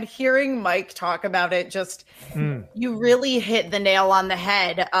 And hearing Mike talk about it, just you really hit the nail on the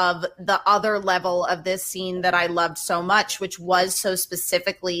head of the other level of this scene that I loved so much, which was so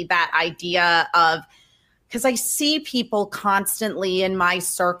specifically that idea of, because I see people constantly in my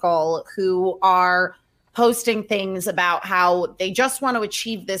circle who are posting things about how they just want to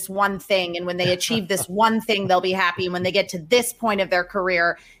achieve this one thing. And when they achieve this one thing, they'll be happy. And when they get to this point of their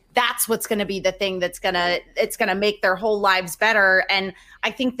career, that's what's going to be the thing it's going to make their whole lives better. And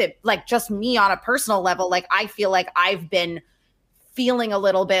I think that, like, just me on a personal level, like, I feel like I've been feeling a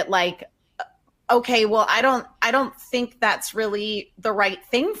little bit like, okay, well, I don't think that's really the right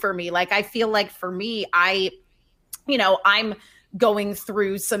thing for me. Like, I feel like for me, I'm going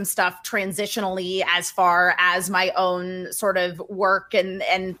through some stuff transitionally as far as my own sort of work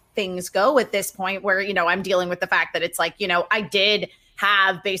and things go at this point where, you know, I'm dealing with the fact that it's like, you know, I did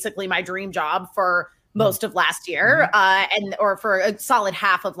have basically my dream job for most of last year or for a solid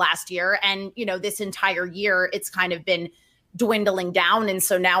half of last year. And, you know, this entire year, it's kind of been dwindling down. And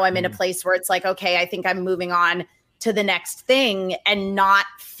so now I'm in a place where it's like, okay, I think I'm moving on to the next thing and not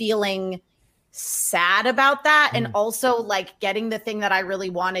feeling sad about that. And also, like, getting the thing that I really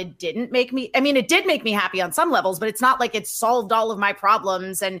wanted didn't make me, I mean, it did make me happy on some levels, but it's not like it solved all of my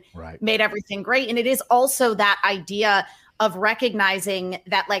problems and made everything great. And it is also that idea of recognizing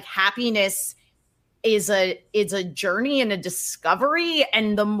that, like, happiness is a journey and a discovery.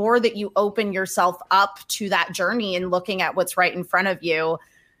 And the more that you open yourself up to that journey and looking at what's right in front of you,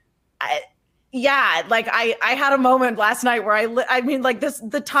 I had a moment last night where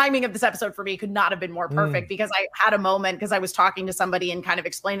the timing of this episode for me could not have been more perfect because I had a moment because I was talking to somebody and kind of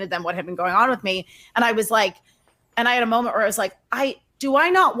explained to them what had been going on with me. And I was like, and I had a moment where I was like, do I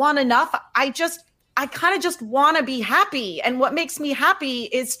not want enough? I kind of just want to be happy. And what makes me happy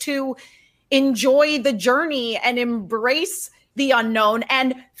is to enjoy the journey and embrace the unknown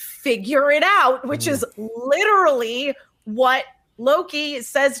and figure it out, which is literally what Loki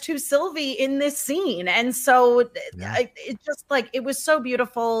says to Sylvie in this scene. And so it just, like, it was so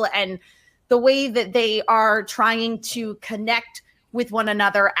beautiful. And the way that they are trying to connect with one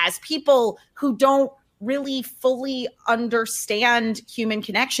another as people who don't really fully understand human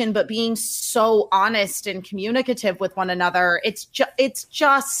connection, but being so honest and communicative with one another. It's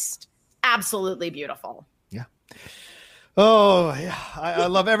just absolutely beautiful. Yeah. Oh, yeah. I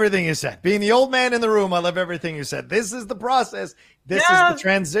love everything you said. Being the old man in the room, I love everything you said. This is the process. This is the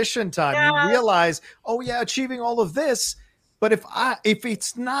transition time. You realize, oh yeah, achieving all of this. But if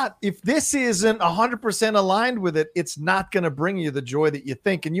this isn't 100% aligned with it, it's not going to bring you the joy that you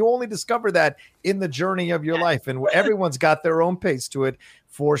think. And you only discover that in the journey of your life. And everyone's got their own pace to it,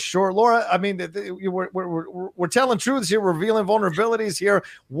 for sure. Laura, I mean, we're telling truths here, revealing vulnerabilities here.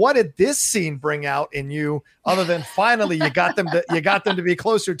 What did this scene bring out in you, other than finally you got them to be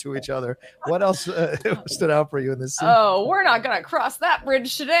closer to each other? What else stood out for you in this scene? Oh, we're not going to cross that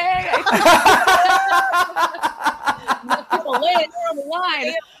bridge today. People laying on the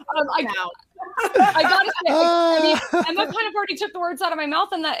line. I gotta say, I mean, Emma kind of already took the words out of my mouth,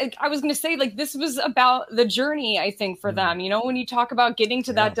 and that I was going to say, like, this was about the journey, I think, for them. You know, when you talk about getting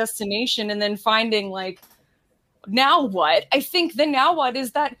to that destination and then finding, like, now what? I think the now what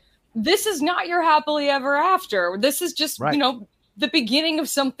is that this is not your happily ever after. This is just, you know, the beginning of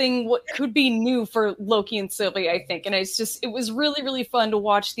something what could be new for Loki and Sylvie, I think. And it was really, really fun to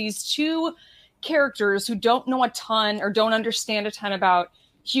watch these two characters who don't know a ton or don't understand a ton about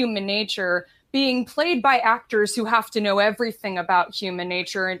human nature being played by actors who have to know everything about human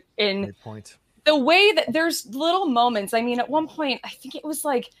nature in the way that there's little moments. I mean, at one point, I think it was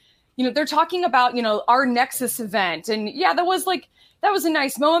like, you know, they're talking about, you know, our Nexus event. And yeah, that was a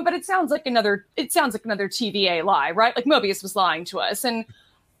nice moment, but it sounds like another TVA lie, right? Like Mobius was lying to us. And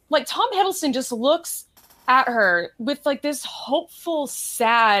like Tom Hiddleston just looks at her with like this hopeful,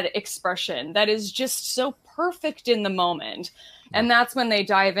 sad expression that is just so perfect in the moment. And that's when they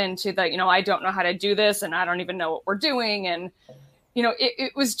dive into the, you know, I don't know how to do this and I don't even know what we're doing. And, you know,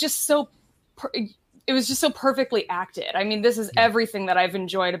 it was just so perfectly acted. I mean, this is everything that I've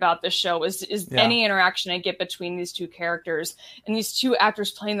enjoyed about this show is any interaction I get between these two characters, and these two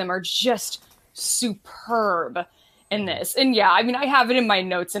actors playing them are just superb in this. And yeah, I mean, I have it in my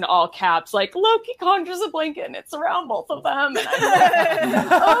notes in all caps, like Loki conjures a blanket and it's around both of them. And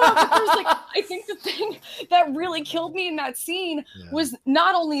I think the thing that really killed me in that scene was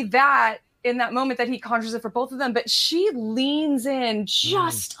not only that in that moment that he conjures it for both of them, but she leans in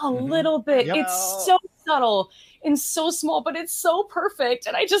just a little bit. Yep. It's so subtle and so small, but it's so perfect.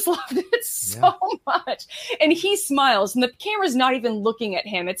 And I just loved it so much. And he smiles and the camera's not even looking at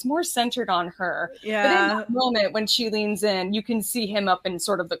him. It's more centered on her. Yeah. But in that moment when she leans in, you can see him up in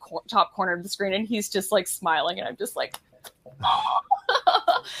sort of the top corner of the screen and he's just like smiling. And I'm just like,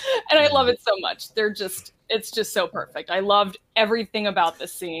 and I love it so much. It's just so perfect. I loved everything about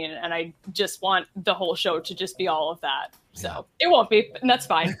this scene, and I just want the whole show to just be all of that. So it won't be, and that's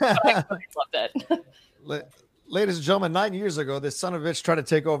fine. But I loved it. Ladies and gentlemen, 9 years ago, this son of a bitch tried to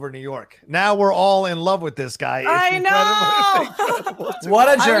take over New York. Now we're all in love with this guy. I know. What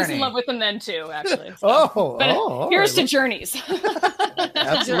a journey. I was in love with him then too, actually. So. Here's to journeys.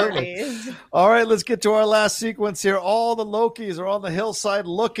 Absolutely. All right, let's get to our last sequence here. All the Lokis are on the hillside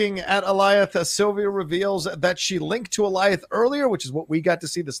looking at Alioth. Sylvia reveals that she linked to Alioth earlier, which is what we got to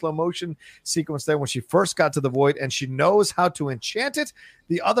see, the slow motion sequence there when she first got to the Void, and she knows how to enchant it.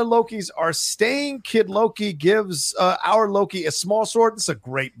 The other Lokis are staying. Kid Loki gives our Loki a small sword. This is a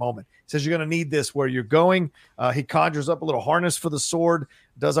great moment. He says, you're going to need this where you're going. He conjures up a little harness for the sword,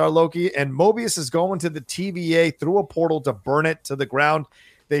 does our Loki. And Mobius is going to the TVA through a portal to burn it to the ground.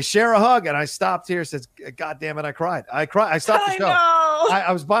 They share a hug, and I stopped here. Says, God damn it, I cried. I stopped the show.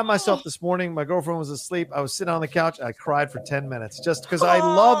 I was by myself this morning. My girlfriend was asleep. I was sitting on the couch. I cried for 10 minutes just because I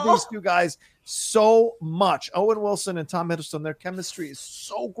love these two guys so much. Owen Wilson and Tom Hiddleston, their chemistry is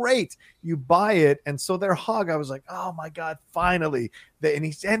so great. You buy it. And so their hug, I was like, oh my God, finally. And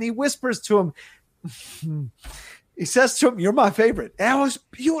he whispers to him, he says to him, you're my favorite. That was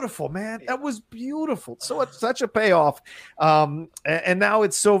beautiful, man. That was beautiful. So it's such a payoff. And now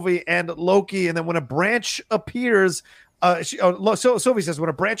it's Sylvie and Loki. And then when a branch appears, Sylvie says, when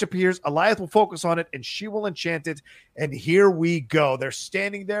a branch appears, Alioth will focus on it and she will enchant it. And here we go. They're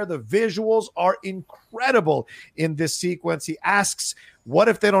standing there. The visuals are incredible in this sequence. He asks, what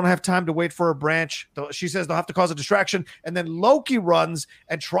if they don't have time to wait for a branch? She says they'll have to cause a distraction. And then Loki runs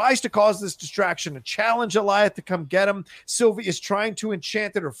and tries to cause this distraction and challenge Alioth to come get him. Sylvie is trying to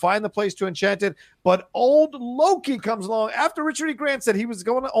enchant it or find the place to enchant it. But old Loki comes along after Richard E. Grant said he was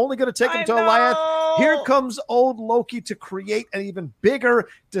only going to take him to Alioth. Here comes old Loki to create an even bigger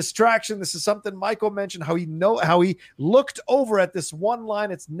distraction. This is something Michael mentioned, how he looked over at this one line.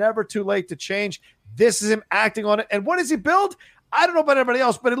 It's never too late to change. This is him acting on it. And what does he build? I don't know about everybody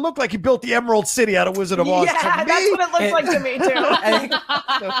else, but it looked like he built the Emerald City out of Wizard of Oz. Yeah, that's what it looks like to me too.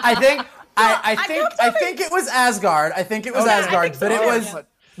 I think it was Asgard. I think it was Asgard, but it was.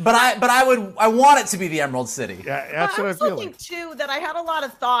 But I want it to be the Emerald City. Yeah, that's what I feel like. Too, that I had a lot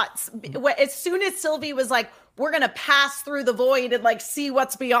of thoughts. As soon as Sylvie was like, we're going to pass through the void and like see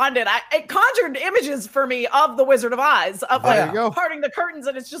what's beyond it, it conjured images for me of the Wizard of Oz, of like parting the curtains,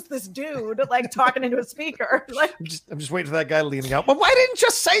 and it's just this dude like talking into a speaker. Like, I'm just waiting for that guy leaning out. But why didn't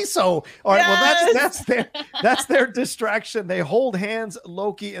you say so? All right, well that's their distraction. They hold hands,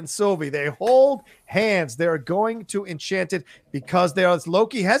 Loki and Sylvie. They hold hands. They're going to enchant it because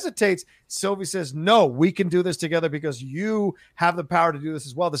Loki hesitates. Sylvie says, no, we can do this together because you have the power to do this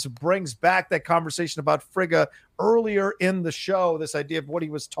as well. This brings back that conversation about Frigga earlier in the show, this idea of what he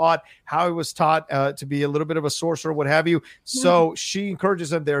was taught, how he was taught to be a little bit of a sorcerer, what have you. So she encourages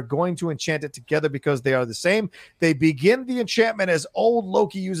them. They're going to enchant it together because they are the same. They begin the enchantment as old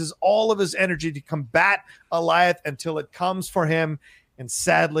Loki uses all of his energy to combat Goliath until it comes for him and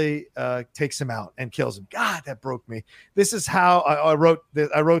sadly takes him out and kills him. God, that broke me. This is how I wrote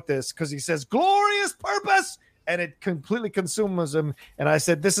this because he says, glorious purpose, and it completely consumes him. And I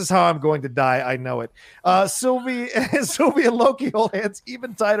said, this is how I'm going to die. I know it. Sylvie and Loki hold hands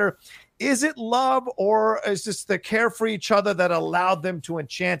even tighter. Is it love or is this the care for each other that allowed them to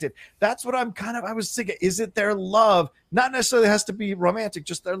enchant it? That's what I was thinking. Is it their love? Not necessarily has to be romantic,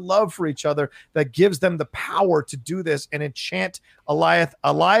 just their love for each other that gives them the power to do this and enchant Goliath.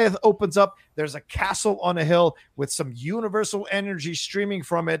 Goliath opens up. There's a castle on a hill with some universal energy streaming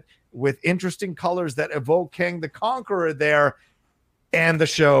from it with interesting colors that evoke King the Conqueror there. And the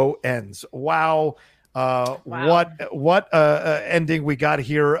show ends. Wow. What ending we got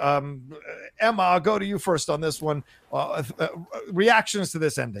here. Emma, I'll go to you first on this one. Reactions to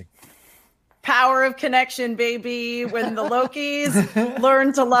this ending. Power of connection, baby. When the Lokis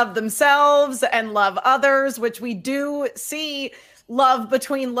learn to love themselves and love others, which we do see love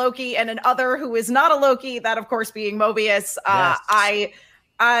between Loki and an other who is not a Loki, that of course being Mobius.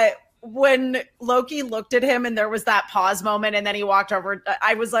 Yes. When Loki looked at him and there was that pause moment and then he walked over,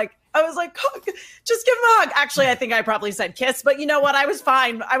 I was like, just give him a hug. Actually, I think I probably said kiss, but you know what? I was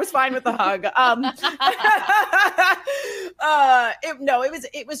fine. I was fine with the hug.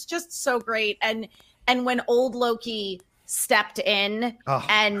 It was just so great. And when old Loki stepped in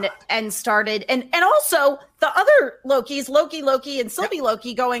and started, and also the other Lokis, Loki and Sylvie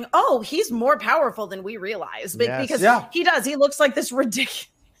Loki going, oh, he's more powerful than we realize. Because he looks like this ridiculous.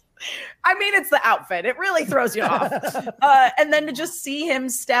 I mean, it's the outfit. It really throws you off. And then to just see him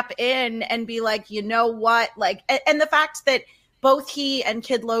step in and be like, you know what? Like, and the fact that both he and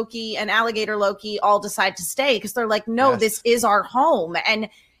Kid Loki and Alligator Loki all decide to stay because they're like, no, this is our home. And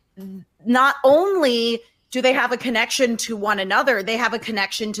not only do they have a connection to one another, they have a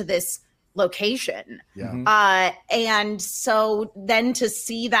connection to this location. Yeah. And so then to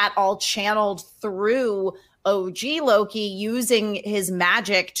see that all channeled through OG Loki using his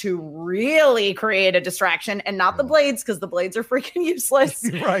magic to really create a distraction and not the blades, because the blades are freaking useless.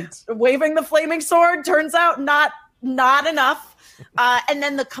 Right. Waving the flaming sword turns out not enough. And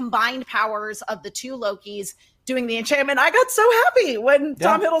then the combined powers of the two Lokis doing the enchantment. I got so happy when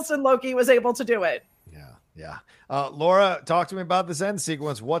Tom Hiddleston Loki was able to do it. Yeah. Laura, talk to me about this end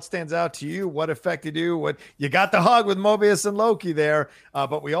sequence. What stands out to you? What affected you? What you got the hug with Mobius and Loki there,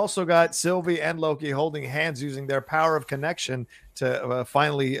 but we also got Sylvie and Loki holding hands using their power of connection to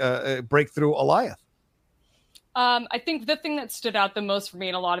finally break through Goliath. I think the thing that stood out the most for me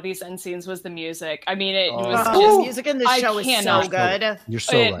in a lot of these end scenes was the music. I mean, it was just music in this show is so good. You're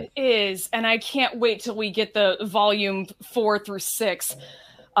so right. It is, and I can't wait till we get the volume 4 through 6.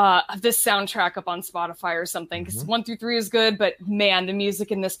 This soundtrack up on Spotify or something, because 1 through 3 is good, but man, the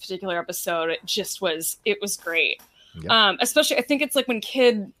music in this particular episode, it was great. Yep. Especially, I think it's like when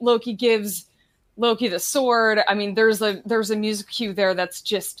Kid Loki gives Loki the sword. I mean, there's a music cue there that's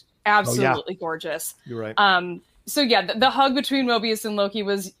just absolutely gorgeous. You're right. So yeah, the hug between Mobius and Loki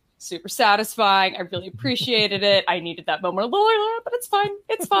was super satisfying. I really appreciated it. I needed that moment, but it's fine.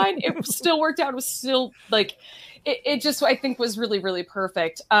 It's fine. It still worked out. It was still like. It just, I think, was really, really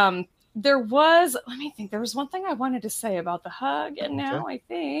perfect. There was one thing I wanted to say about the hug, and now I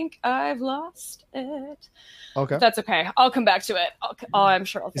think I've lost it. Okay. That's okay. I'll come back to it. I'm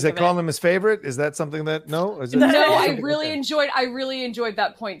sure I'll think Is that calling him his favorite? Is that something that, no? Is it, no, I really enjoyed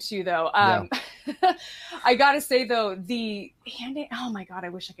that point too, though. I gotta say, though, the handing, oh my God, I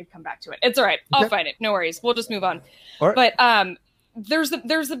wish I could come back to it. It's all right. I'll find it. No worries. We'll just move on. All right. But there's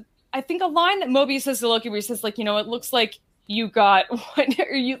a I think a line that Mobius says to Loki where he says, like, you know, it looks like you got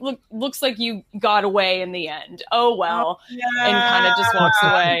looks like you got away in the end. Oh well. And kind of just walks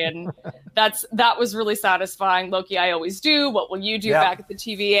away, and that was really satisfying. Loki, I always do. What will you do back at the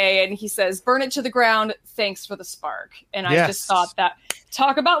TVA? And he says, burn it to the ground. Thanks for the spark. And I just thought that,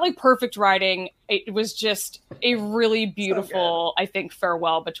 talk about like perfect writing. It was just a really beautiful, I think,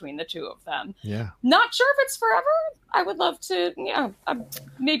 farewell between the two of them. Yeah. Not sure if it's forever. I would love to,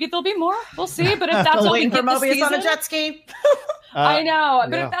 maybe there'll be more. We'll see. But if that's what we get this season, on a jet ski. I know.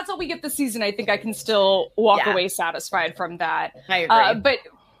 But if that's what we get this season, I think I can still walk away satisfied from that. I agree. But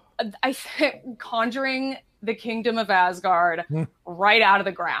I think conjuring the kingdom of Asgard right out of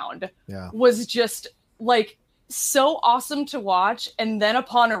the ground was just like so awesome to watch. And then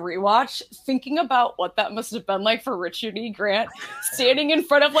upon a rewatch, thinking about what that must have been like for Richard E. Grant standing in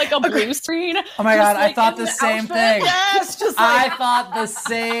front of like a blue screen. Oh my God, I thought the same thing. Yes, just like... I thought the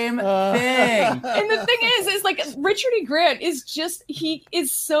same thing. And the thing is like Richard E. Grant is just, he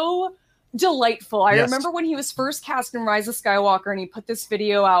is so delightful. I remember when he was first cast in Rise of Skywalker and he put this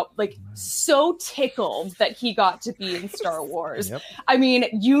video out, like so tickled that he got to be in Star Wars. I mean,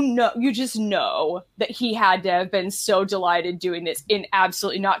 you just know that he had to have been so delighted doing this in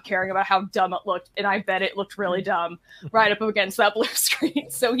absolutely not caring about how dumb it looked. And I bet it looked really dumb right up against that blue screen.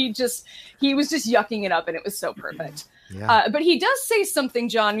 So he was just yucking it up, and it was so perfect. But he does say something,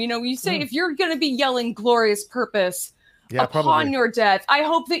 John, you say if you're going to be yelling glorious purpose upon your death, I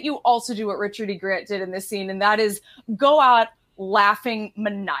hope that you also do what Richard E. Grant did in this scene, and that is go out laughing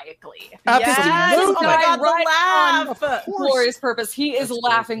maniacally. Absolutely. Oh my God, the laugh. Glorious purpose. He is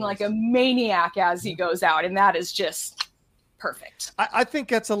laughing like a maniac as he goes out, and that is just perfect. I think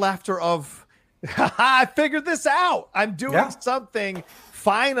that's a laughter of, I figured this out. I'm doing something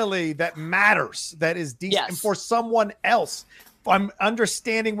finally that matters, that is decent and for someone else. I'm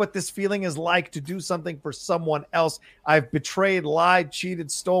understanding what this feeling is like to do something for someone else. I've betrayed, lied,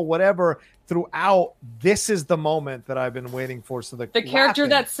 cheated, stole, whatever throughout. This is the moment that I've been waiting for. So the character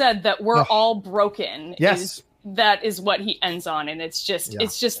that said that we're all broken that is what he ends on. And it's just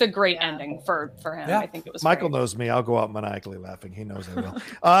a great ending for him. I think it was Michael knows me. I'll go out maniacally laughing. He knows I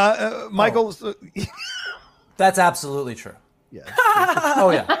will. Michael. That's absolutely true. Yeah.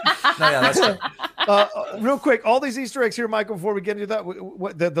 Oh yeah. No, yeah, that's true. Real quick, all these Easter eggs here, Michael, before we get into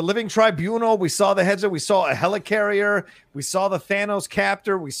that, the Living Tribunal, we saw the heads up, we saw a helicarrier, we saw the Thanos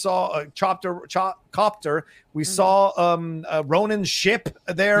captor, we saw a copter, we saw Ronan's ship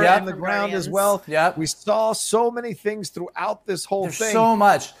there in the ground as well. Yeah. We saw so many things throughout this whole thing. So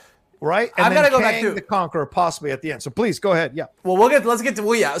much. Right, and I've got to go back to the Conqueror possibly at the end. So please go ahead. Yeah. Well, let's get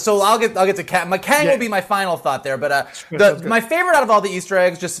to So I'll get to Kang. Kang will be my final thought there. But my favorite out of all the Easter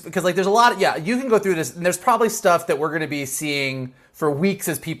eggs, just because like there's a lot. You can go through this, and there's probably stuff that we're going to be seeing for weeks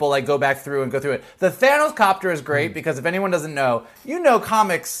as people like go back through and go through it. The Thanos copter is great because if anyone doesn't know,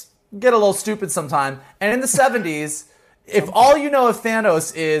 comics get a little stupid sometime, and in the 70s. If all you know of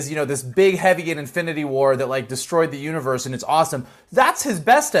Thanos is, this big heavy in Infinity War that like destroyed the universe and it's awesome, that's his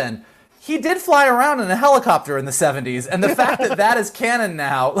best end. He did fly around in a helicopter in the 70s, and the fact that is canon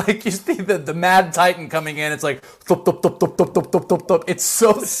now, like you see the Mad Titan coming in, it's like thump, thump, thump, thump, thump, thump, thump, thump. It's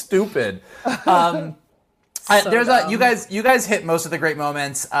so stupid. You guys hit most of the great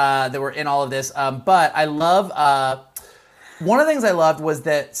moments that were in all of this, but I love. One of the things I loved was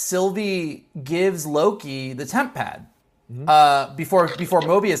that Sylvie gives Loki the temp pad. Before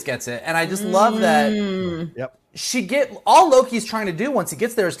Mobius gets it, and I just love that. All Loki's trying to do once he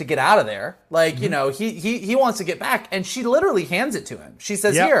gets there is to get out of there. Like he wants to get back, and she literally hands it to him. She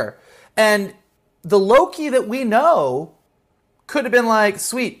says, "Here," and the Loki that we know could have been like,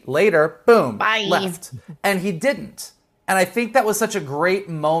 "Sweet, later, boom, bye," left, and he didn't. And I think that was such a great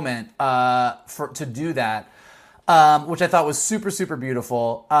moment to do that. Which I thought was super, super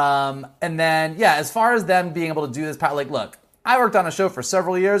beautiful. And then, as far as them being able to do this, look, I worked on a show for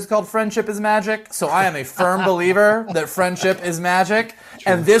several years called Friendship is Magic, so I am a firm believer that friendship is magic,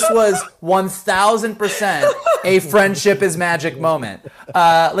 and this was 1,000% a friendship is magic moment.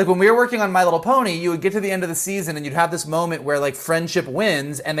 Like when we were working on My Little Pony, you would get to the end of the season and you'd have this moment where like friendship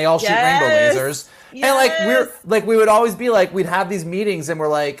wins and they all shoot rainbow lasers. And we would always be like, we'd have these meetings and we're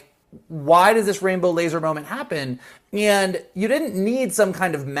like, why does this rainbow laser moment happen? And you didn't need some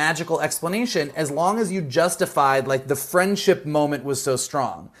kind of magical explanation as long as you justified like the friendship moment was so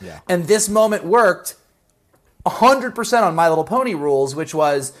strong. And this moment worked 100% on My Little Pony rules, which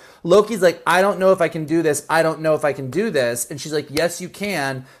was Loki's like, I don't know if I can do this. I don't know if I can do this. And she's like, yes, you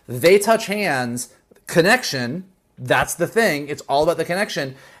can. They touch hands. Connection. That's the thing. It's all about the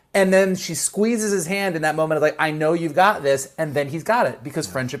connection. And then she squeezes his hand in that moment of like, I know you've got this. And then he's got it because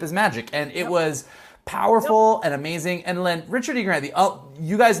friendship is magic. And it was powerful and amazing. And then Richard E. Grant,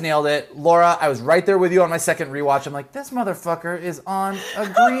 you guys nailed it. Laura, I was right there with you on my second rewatch. I'm like, this motherfucker is on a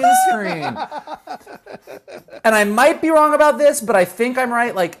green screen. And I might be wrong about this, but I think I'm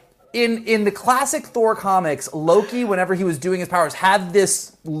right. Like, in the classic Thor comics, Loki, whenever he was doing his powers, had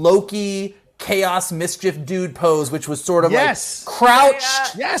this Loki chaos mischief dude pose, which was sort of like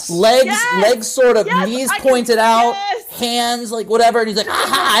crouched, legs sort of, knees pointed out, hands like whatever, and he's like,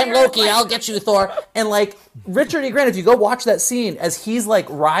 aha, I'm Loki, I'll get you, Thor. And like Richard E. Grant, if you go watch that scene as he's like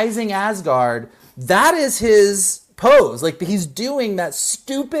rising Asgard, that is his pose. Like he's doing that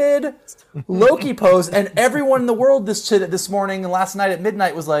stupid Loki pose, and everyone in the world this morning and last night at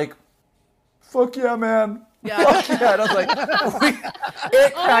midnight was like, fuck yeah, man. Yeah. Fuck yeah. And I was like,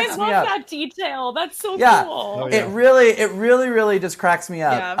 it cracks me up. That detail. That's so cool. Oh, yeah. It really just cracks me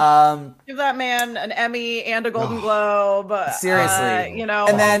up. Yeah. Give that man an Emmy and a Golden Globe. Seriously.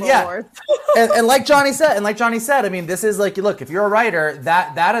 And then and like Johnny said, I mean, this is like, look, if you're a writer,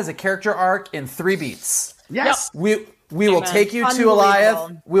 that is a character arc in 3 beats. Yes. We will take you to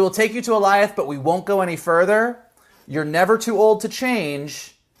Eliath. We will take you to Eliath, but we won't go any further. You're never too old to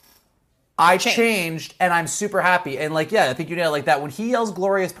change. I changed, and I'm super happy. And like, I think you nailed it like that. When he yells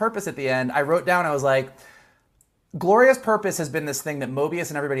glorious purpose at the end, I wrote down, I was like, glorious purpose has been this thing that Mobius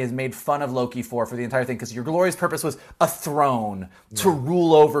and everybody has made fun of Loki for the entire thing, because your glorious purpose was a throne, to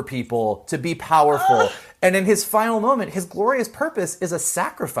rule over people, to be powerful. And in his final moment, his glorious purpose is a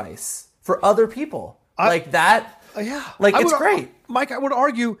sacrifice for other people. It's great. Mike, I would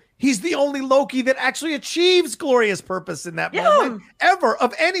argue he's the only Loki that actually achieves glorious purpose in that moment ever,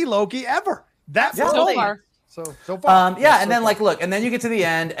 of any Loki ever. That's so far. So far. And then look, and then you get to the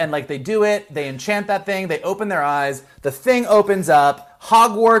end, and like they do it, they enchant that thing, they open their eyes, the thing opens up,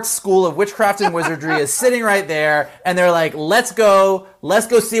 Hogwarts School of Witchcraft and Wizardry is sitting right there, and they're like, let's go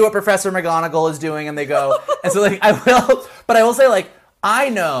see what Professor McGonagall is doing, and they go. And so like I will say, like, I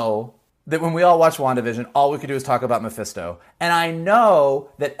know that when we all watch WandaVision, all we could do is talk about Mephisto. And I know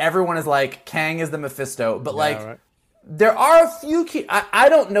that everyone is like, Kang is the Mephisto, but there are a few key... I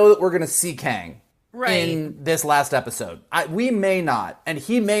don't know that we're going to see Kang in this last episode. We may not, and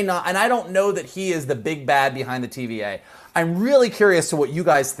he may not, and I don't know that he is the big bad behind the TVA. I'm really curious to what you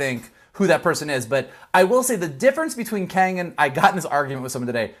guys think who that person is, but I will say the difference between Kang and... I got in this argument with someone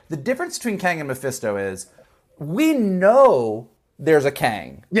today. The difference between Kang and Mephisto is we know there's a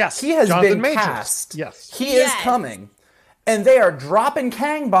Kang. Yes. He has Jonathan been Majors. cast. Yes. He is coming. And they are dropping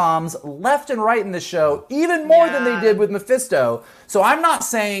Kang bombs left and right in the show, even more than they did with Mephisto. So I'm not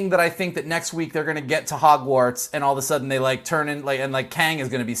saying that I think that next week they're going to get to Hogwarts and all of a sudden they like turn in and Kang is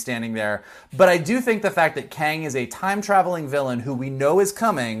going to be standing there. But I do think the fact that Kang is a time-traveling villain who we know is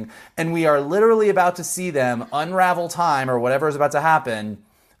coming, and we are literally about to see them unravel time or whatever is about to happen,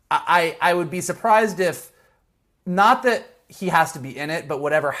 I would be surprised if, not that he has to be in it, but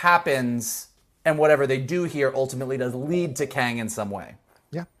whatever happens and whatever they do here ultimately does lead to Kang in some way.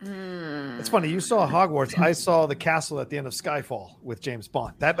 Yeah. It's funny. You saw Hogwarts. I saw the castle at the end of Skyfall with James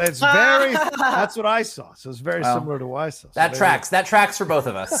Bond. That's what I saw. So it's very similar to what I saw. So that tracks for both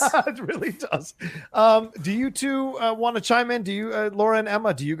of us. It really does. Do you two want to chime in? Do you, Laura and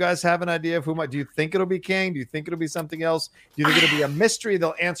Emma, do you guys have an idea of do you think it'll be Kang? Do you think it'll be something else? Do you think it'll be a mystery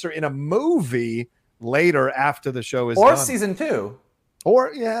they'll answer in a movie later after the show is done? Or season 2.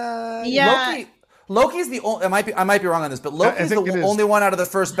 Or Loki's the only. I might be wrong on this, but Loki's the only one out of the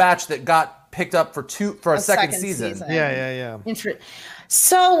first batch that got picked up for a second season. Yeah.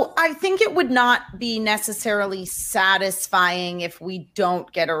 So I think it would not be necessarily satisfying if we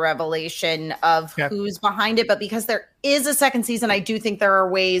don't get a revelation of who's behind it, but because there is a second season, I do think there are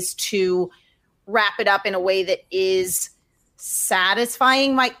ways to wrap it up in a way that is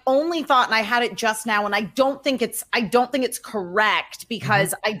satisfying. My only thought, and I had it just now, and I don't think it's correct,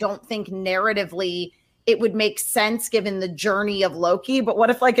 because I don't think narratively it would make sense given the journey of Loki. But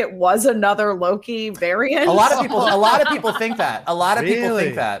what if it was another Loki variant? A lot of people think that. People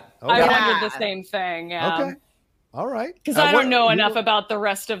think that. Okay. I wondered the same thing. Yeah. Okay. All right. Because I don't know enough about the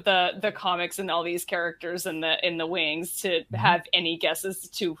rest of the comics and all these characters in the wings to have any guesses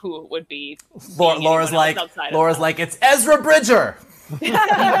to who it would be. Laura's like, it's Ezra Bridger.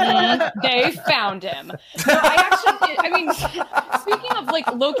 They found him. Speaking of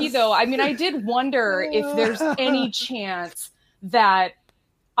Loki though, I did wonder if there's any chance that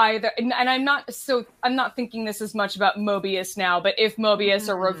either, and I'm not thinking this as much about Mobius now, but if Mobius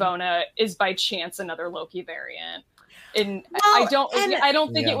or Ravonna is by chance another Loki variant. And I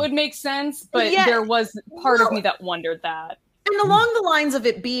don't think it would make sense, but there was part of me that wondered that. And along the lines of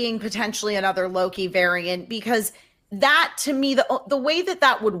it being potentially another Loki variant, because that to me, the way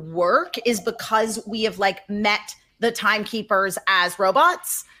that would work is because we have like met the timekeepers as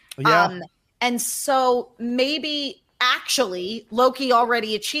robots. Yeah. And so maybe actually Loki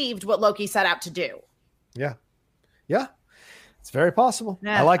already achieved what Loki set out to do. Yeah. Yeah. It's very possible.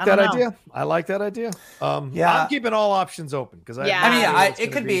 Yeah, I like I that don't know. idea. I like that idea. I'm keeping all options open because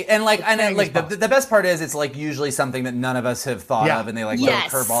it could be. And like, the best part is it's like usually something that none of us have thought of, and they like throw a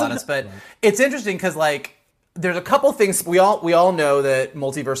curveball at us. But it's interesting because like there's a couple things we all know that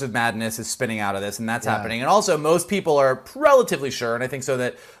Multiverse of Madness is spinning out of this, and that's happening. And also most people are relatively sure, and I think so,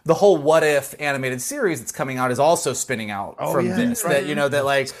 that the whole What If animated series that's coming out is also spinning out from this. Right.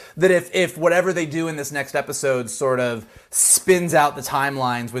 That that if whatever they do in this next episode sort of spins out the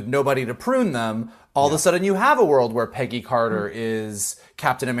timelines with nobody to prune them, all of a sudden you have a world where Peggy Carter is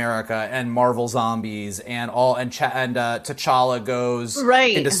Captain America and Marvel Zombies and T'Challa goes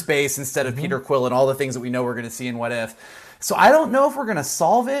into space instead of Peter Quill and all the things that we know we're going to see in What If. So I don't know if we're going to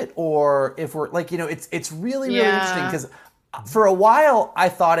solve it or if we're like, it's really interesting because for a while I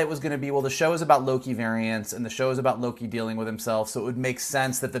thought it was going to be, well, the show is about Loki variants and the show is about Loki dealing with himself. So it would make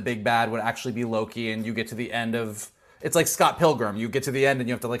sense that the big bad would actually be Loki, and you get to the end of... It's like Scott Pilgrim. You get to the end and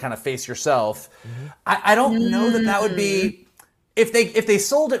you have to like kind of face yourself. I don't know that would be, if they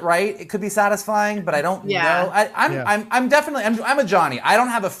sold it right, it could be satisfying, but I don't know. I'm definitely a Johnny. I don't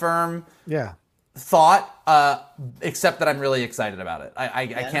have a firm thought, except that I'm really excited about it. I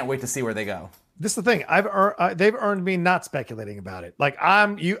can't wait to see where they go. This is the thing. They've earned me not speculating about it. Like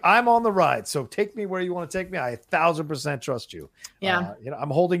I'm on the ride. So take me where you want to take me. I 1,000% trust you. Yeah. I'm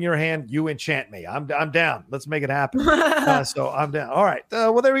holding your hand. You enchant me. I'm down. Let's make it happen. So I'm down. All right.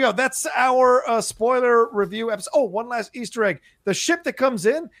 Well, there we go. That's our spoiler review episode. Oh, one last Easter egg. The ship that comes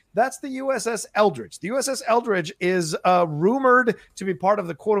in, that's the USS Eldridge. The USS Eldridge is rumored to be part of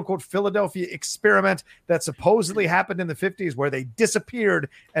the quote-unquote Philadelphia experiment that supposedly happened in the 50s where they disappeared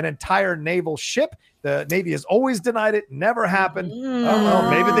an entire naval ship. The Navy has always denied it. Never happened. Maybe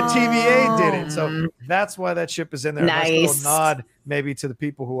the TVA did it. So that's why that ship is in there. Nice. Nice little nod maybe to the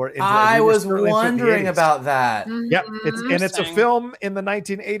people who are into I was wondering about that. Yep. It's a film in the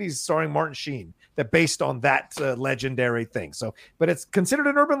 1980s starring Martin Sheen that based on that legendary thing. So, but it's considered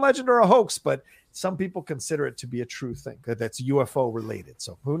an urban legend or a hoax, but some people consider it to be a true thing that's UFO related.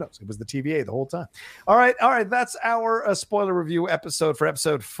 So who knows? It was the TVA the whole time. All right. That's our spoiler review episode for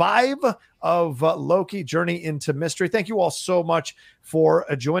episode 5 of Loki Journey into Mystery. Thank you all so much for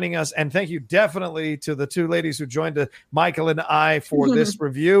joining us. And thank you definitely to the two ladies who joined Michael and I for this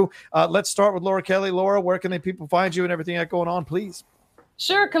review. Let's start with Laura Kelly. Laura, where can the people find you and everything that's going on, please?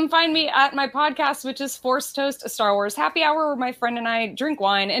 Sure, come find me at my podcast, which is Force Toast, a Star Wars happy hour, where my friend and I drink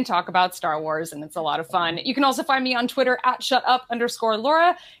wine and talk about Star Wars, and it's a lot of fun. You can also find me on Twitter at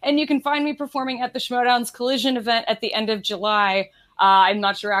 @shutup_Laura, and you can find me performing at the Schmoedown's Collision event at the end of July. I'm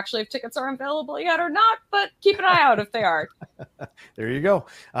not sure actually if tickets are available yet or not, but keep an eye out if they are. There you go.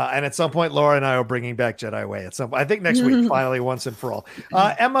 And at some point, Laura and I are bringing back Jedi Way. I think next week, finally, once and for all.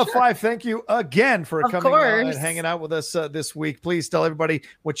 Emma Fyffe, thank you again for coming and hanging out with us this week. Please tell everybody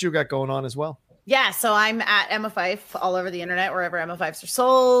what you got going on as well. Yeah, so I'm at Emma Fyffe all over the internet, wherever Emma Fyffes are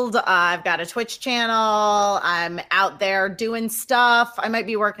sold. I've got a Twitch channel. I'm out there doing stuff. I might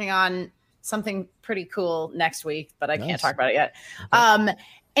be working on something pretty cool next week, but I can't talk about it yet. Okay.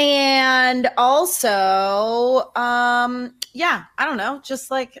 And also, I don't know, I'm just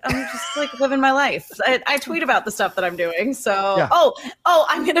like living my life. I tweet about the stuff that I'm doing. So,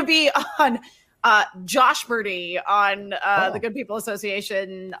 I'm going to be on Josh Birdie on the Good People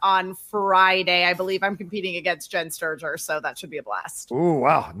Association on Friday. I believe I'm competing against Jen Sturger, so that should be a blast. Oh,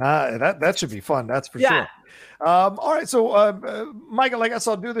 wow. That should be fun. That's for sure. All right. So, Michael, I guess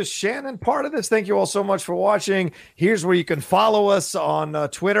I'll do the Shannon part of this. Thank you all so much for watching. Here's where you can follow us on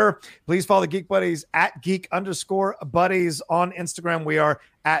Twitter. Please follow the Geek Buddies at Geek_Buddies. On Instagram, we are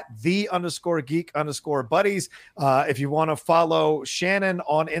at @the_Geek_Buddies. If you want to follow Shannon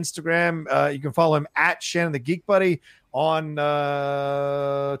on Instagram, you can follow him at Shannon the Geek Buddy. On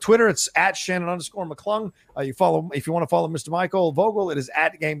Twitter, it's at Shannon_McClung. If you want to follow Mr. Michael Vogel, it is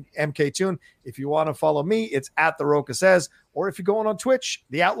at MKTune. If you want to follow me, it's at The Roca Says. Or if you're going on Twitch,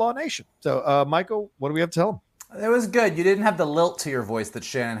 The Outlaw Nation. So, Michael, what do we have to tell him? It was good. You didn't have the lilt to your voice that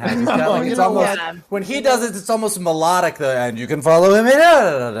Shannon has. He's got, like, it's almost when he does it, it's almost melodic. And you can follow him. It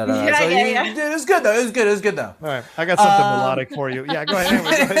was good though. It was good though. All right, I got something melodic for you. Yeah, go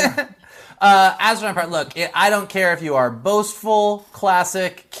ahead. Astronaut Part, look, I don't care if you are boastful,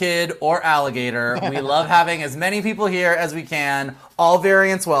 classic, kid, or alligator. We love having as many people here as we can. All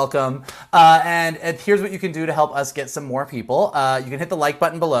variants welcome. And here's what you can do to help us get some more people. You can hit the like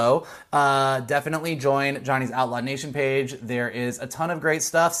button below. Definitely join Johnny's Outlaw Nation page. There is a ton of great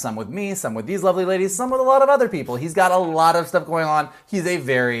stuff. Some with me, some with these lovely ladies, some with a lot of other people. He's got a lot of stuff going on. He's a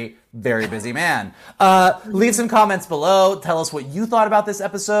very, very busy man. Leave some comments below. Tell us what you thought about this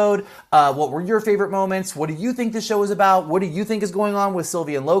episode. What were your favorite moments? What do you think the show is about? What do you think is going on with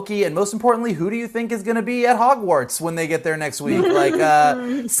Sylvie and Loki? And most importantly, who do you think is going to be at Hogwarts when they get there next week?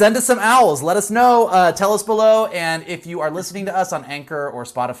 Send us some owls. Let us know. Tell us below. And if you are listening to us on Anchor or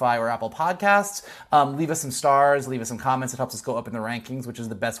Spotify or Apple Podcasts, leave us some stars. Leave us some comments. It helps us go up in the rankings, which is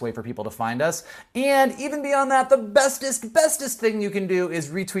the best way for people to find us. And even beyond that, the bestest thing you can do is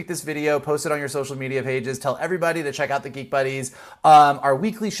retweet this video, post it on your social media pages, tell everybody to check out the Geek Buddies, our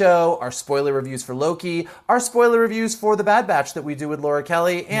weekly show, our spoiler reviews for Loki, our spoiler reviews for The Bad Batch that we do with Laura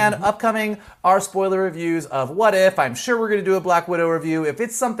Kelly, and upcoming, our spoiler reviews of What If. I'm sure we're going to do a Black Widow review. If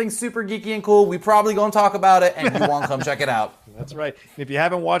it's something super geeky and cool, we probably going to talk about it, and you won't come check it out. That's right. If you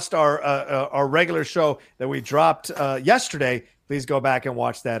haven't watched our regular show that we dropped yesterday, please go back and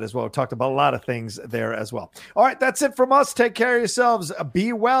watch that as well. We talked about a lot of things there as well. All right, that's it from us. Take care of yourselves.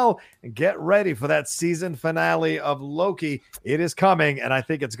 Be well and get ready for that season finale of Loki. It is coming, and I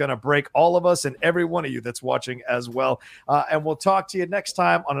think it's going to break all of us and every one of you that's watching as well. And we'll talk to you next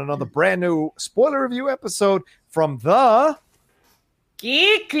time on another brand new spoiler review episode from the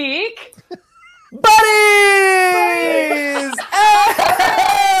Geek. Buddies!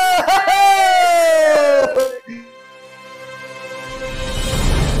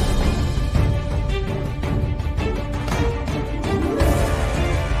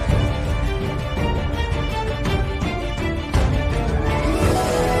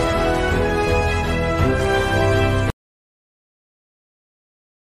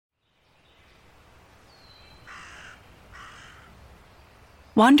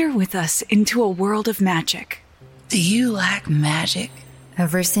 Wander with us into a world of magic. Do you like magic?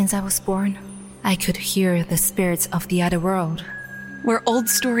 Ever since I was born, I could hear the spirits of the other world. Where old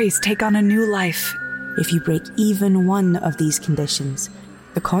stories take on a new life. If you break even one of these conditions,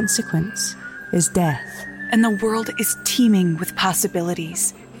 the consequence is death. And the world is teeming with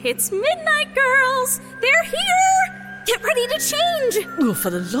possibilities. It's midnight, girls! They're here! Get ready to change! Well, for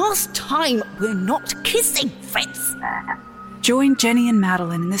the last time, we're not kissing, Fritz! Join Jenny and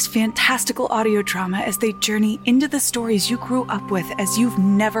Madeline in this fantastical audio drama as they journey into the stories you grew up with as you've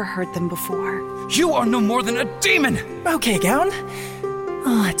never heard them before. You are no more than a demon! Okay, Gown.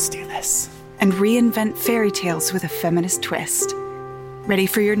 Let's do this. And reinvent fairy tales with a feminist twist. Ready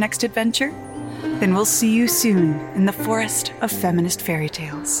for your next adventure? Then we'll see you soon in the forest of feminist fairy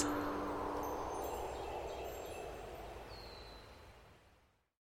tales.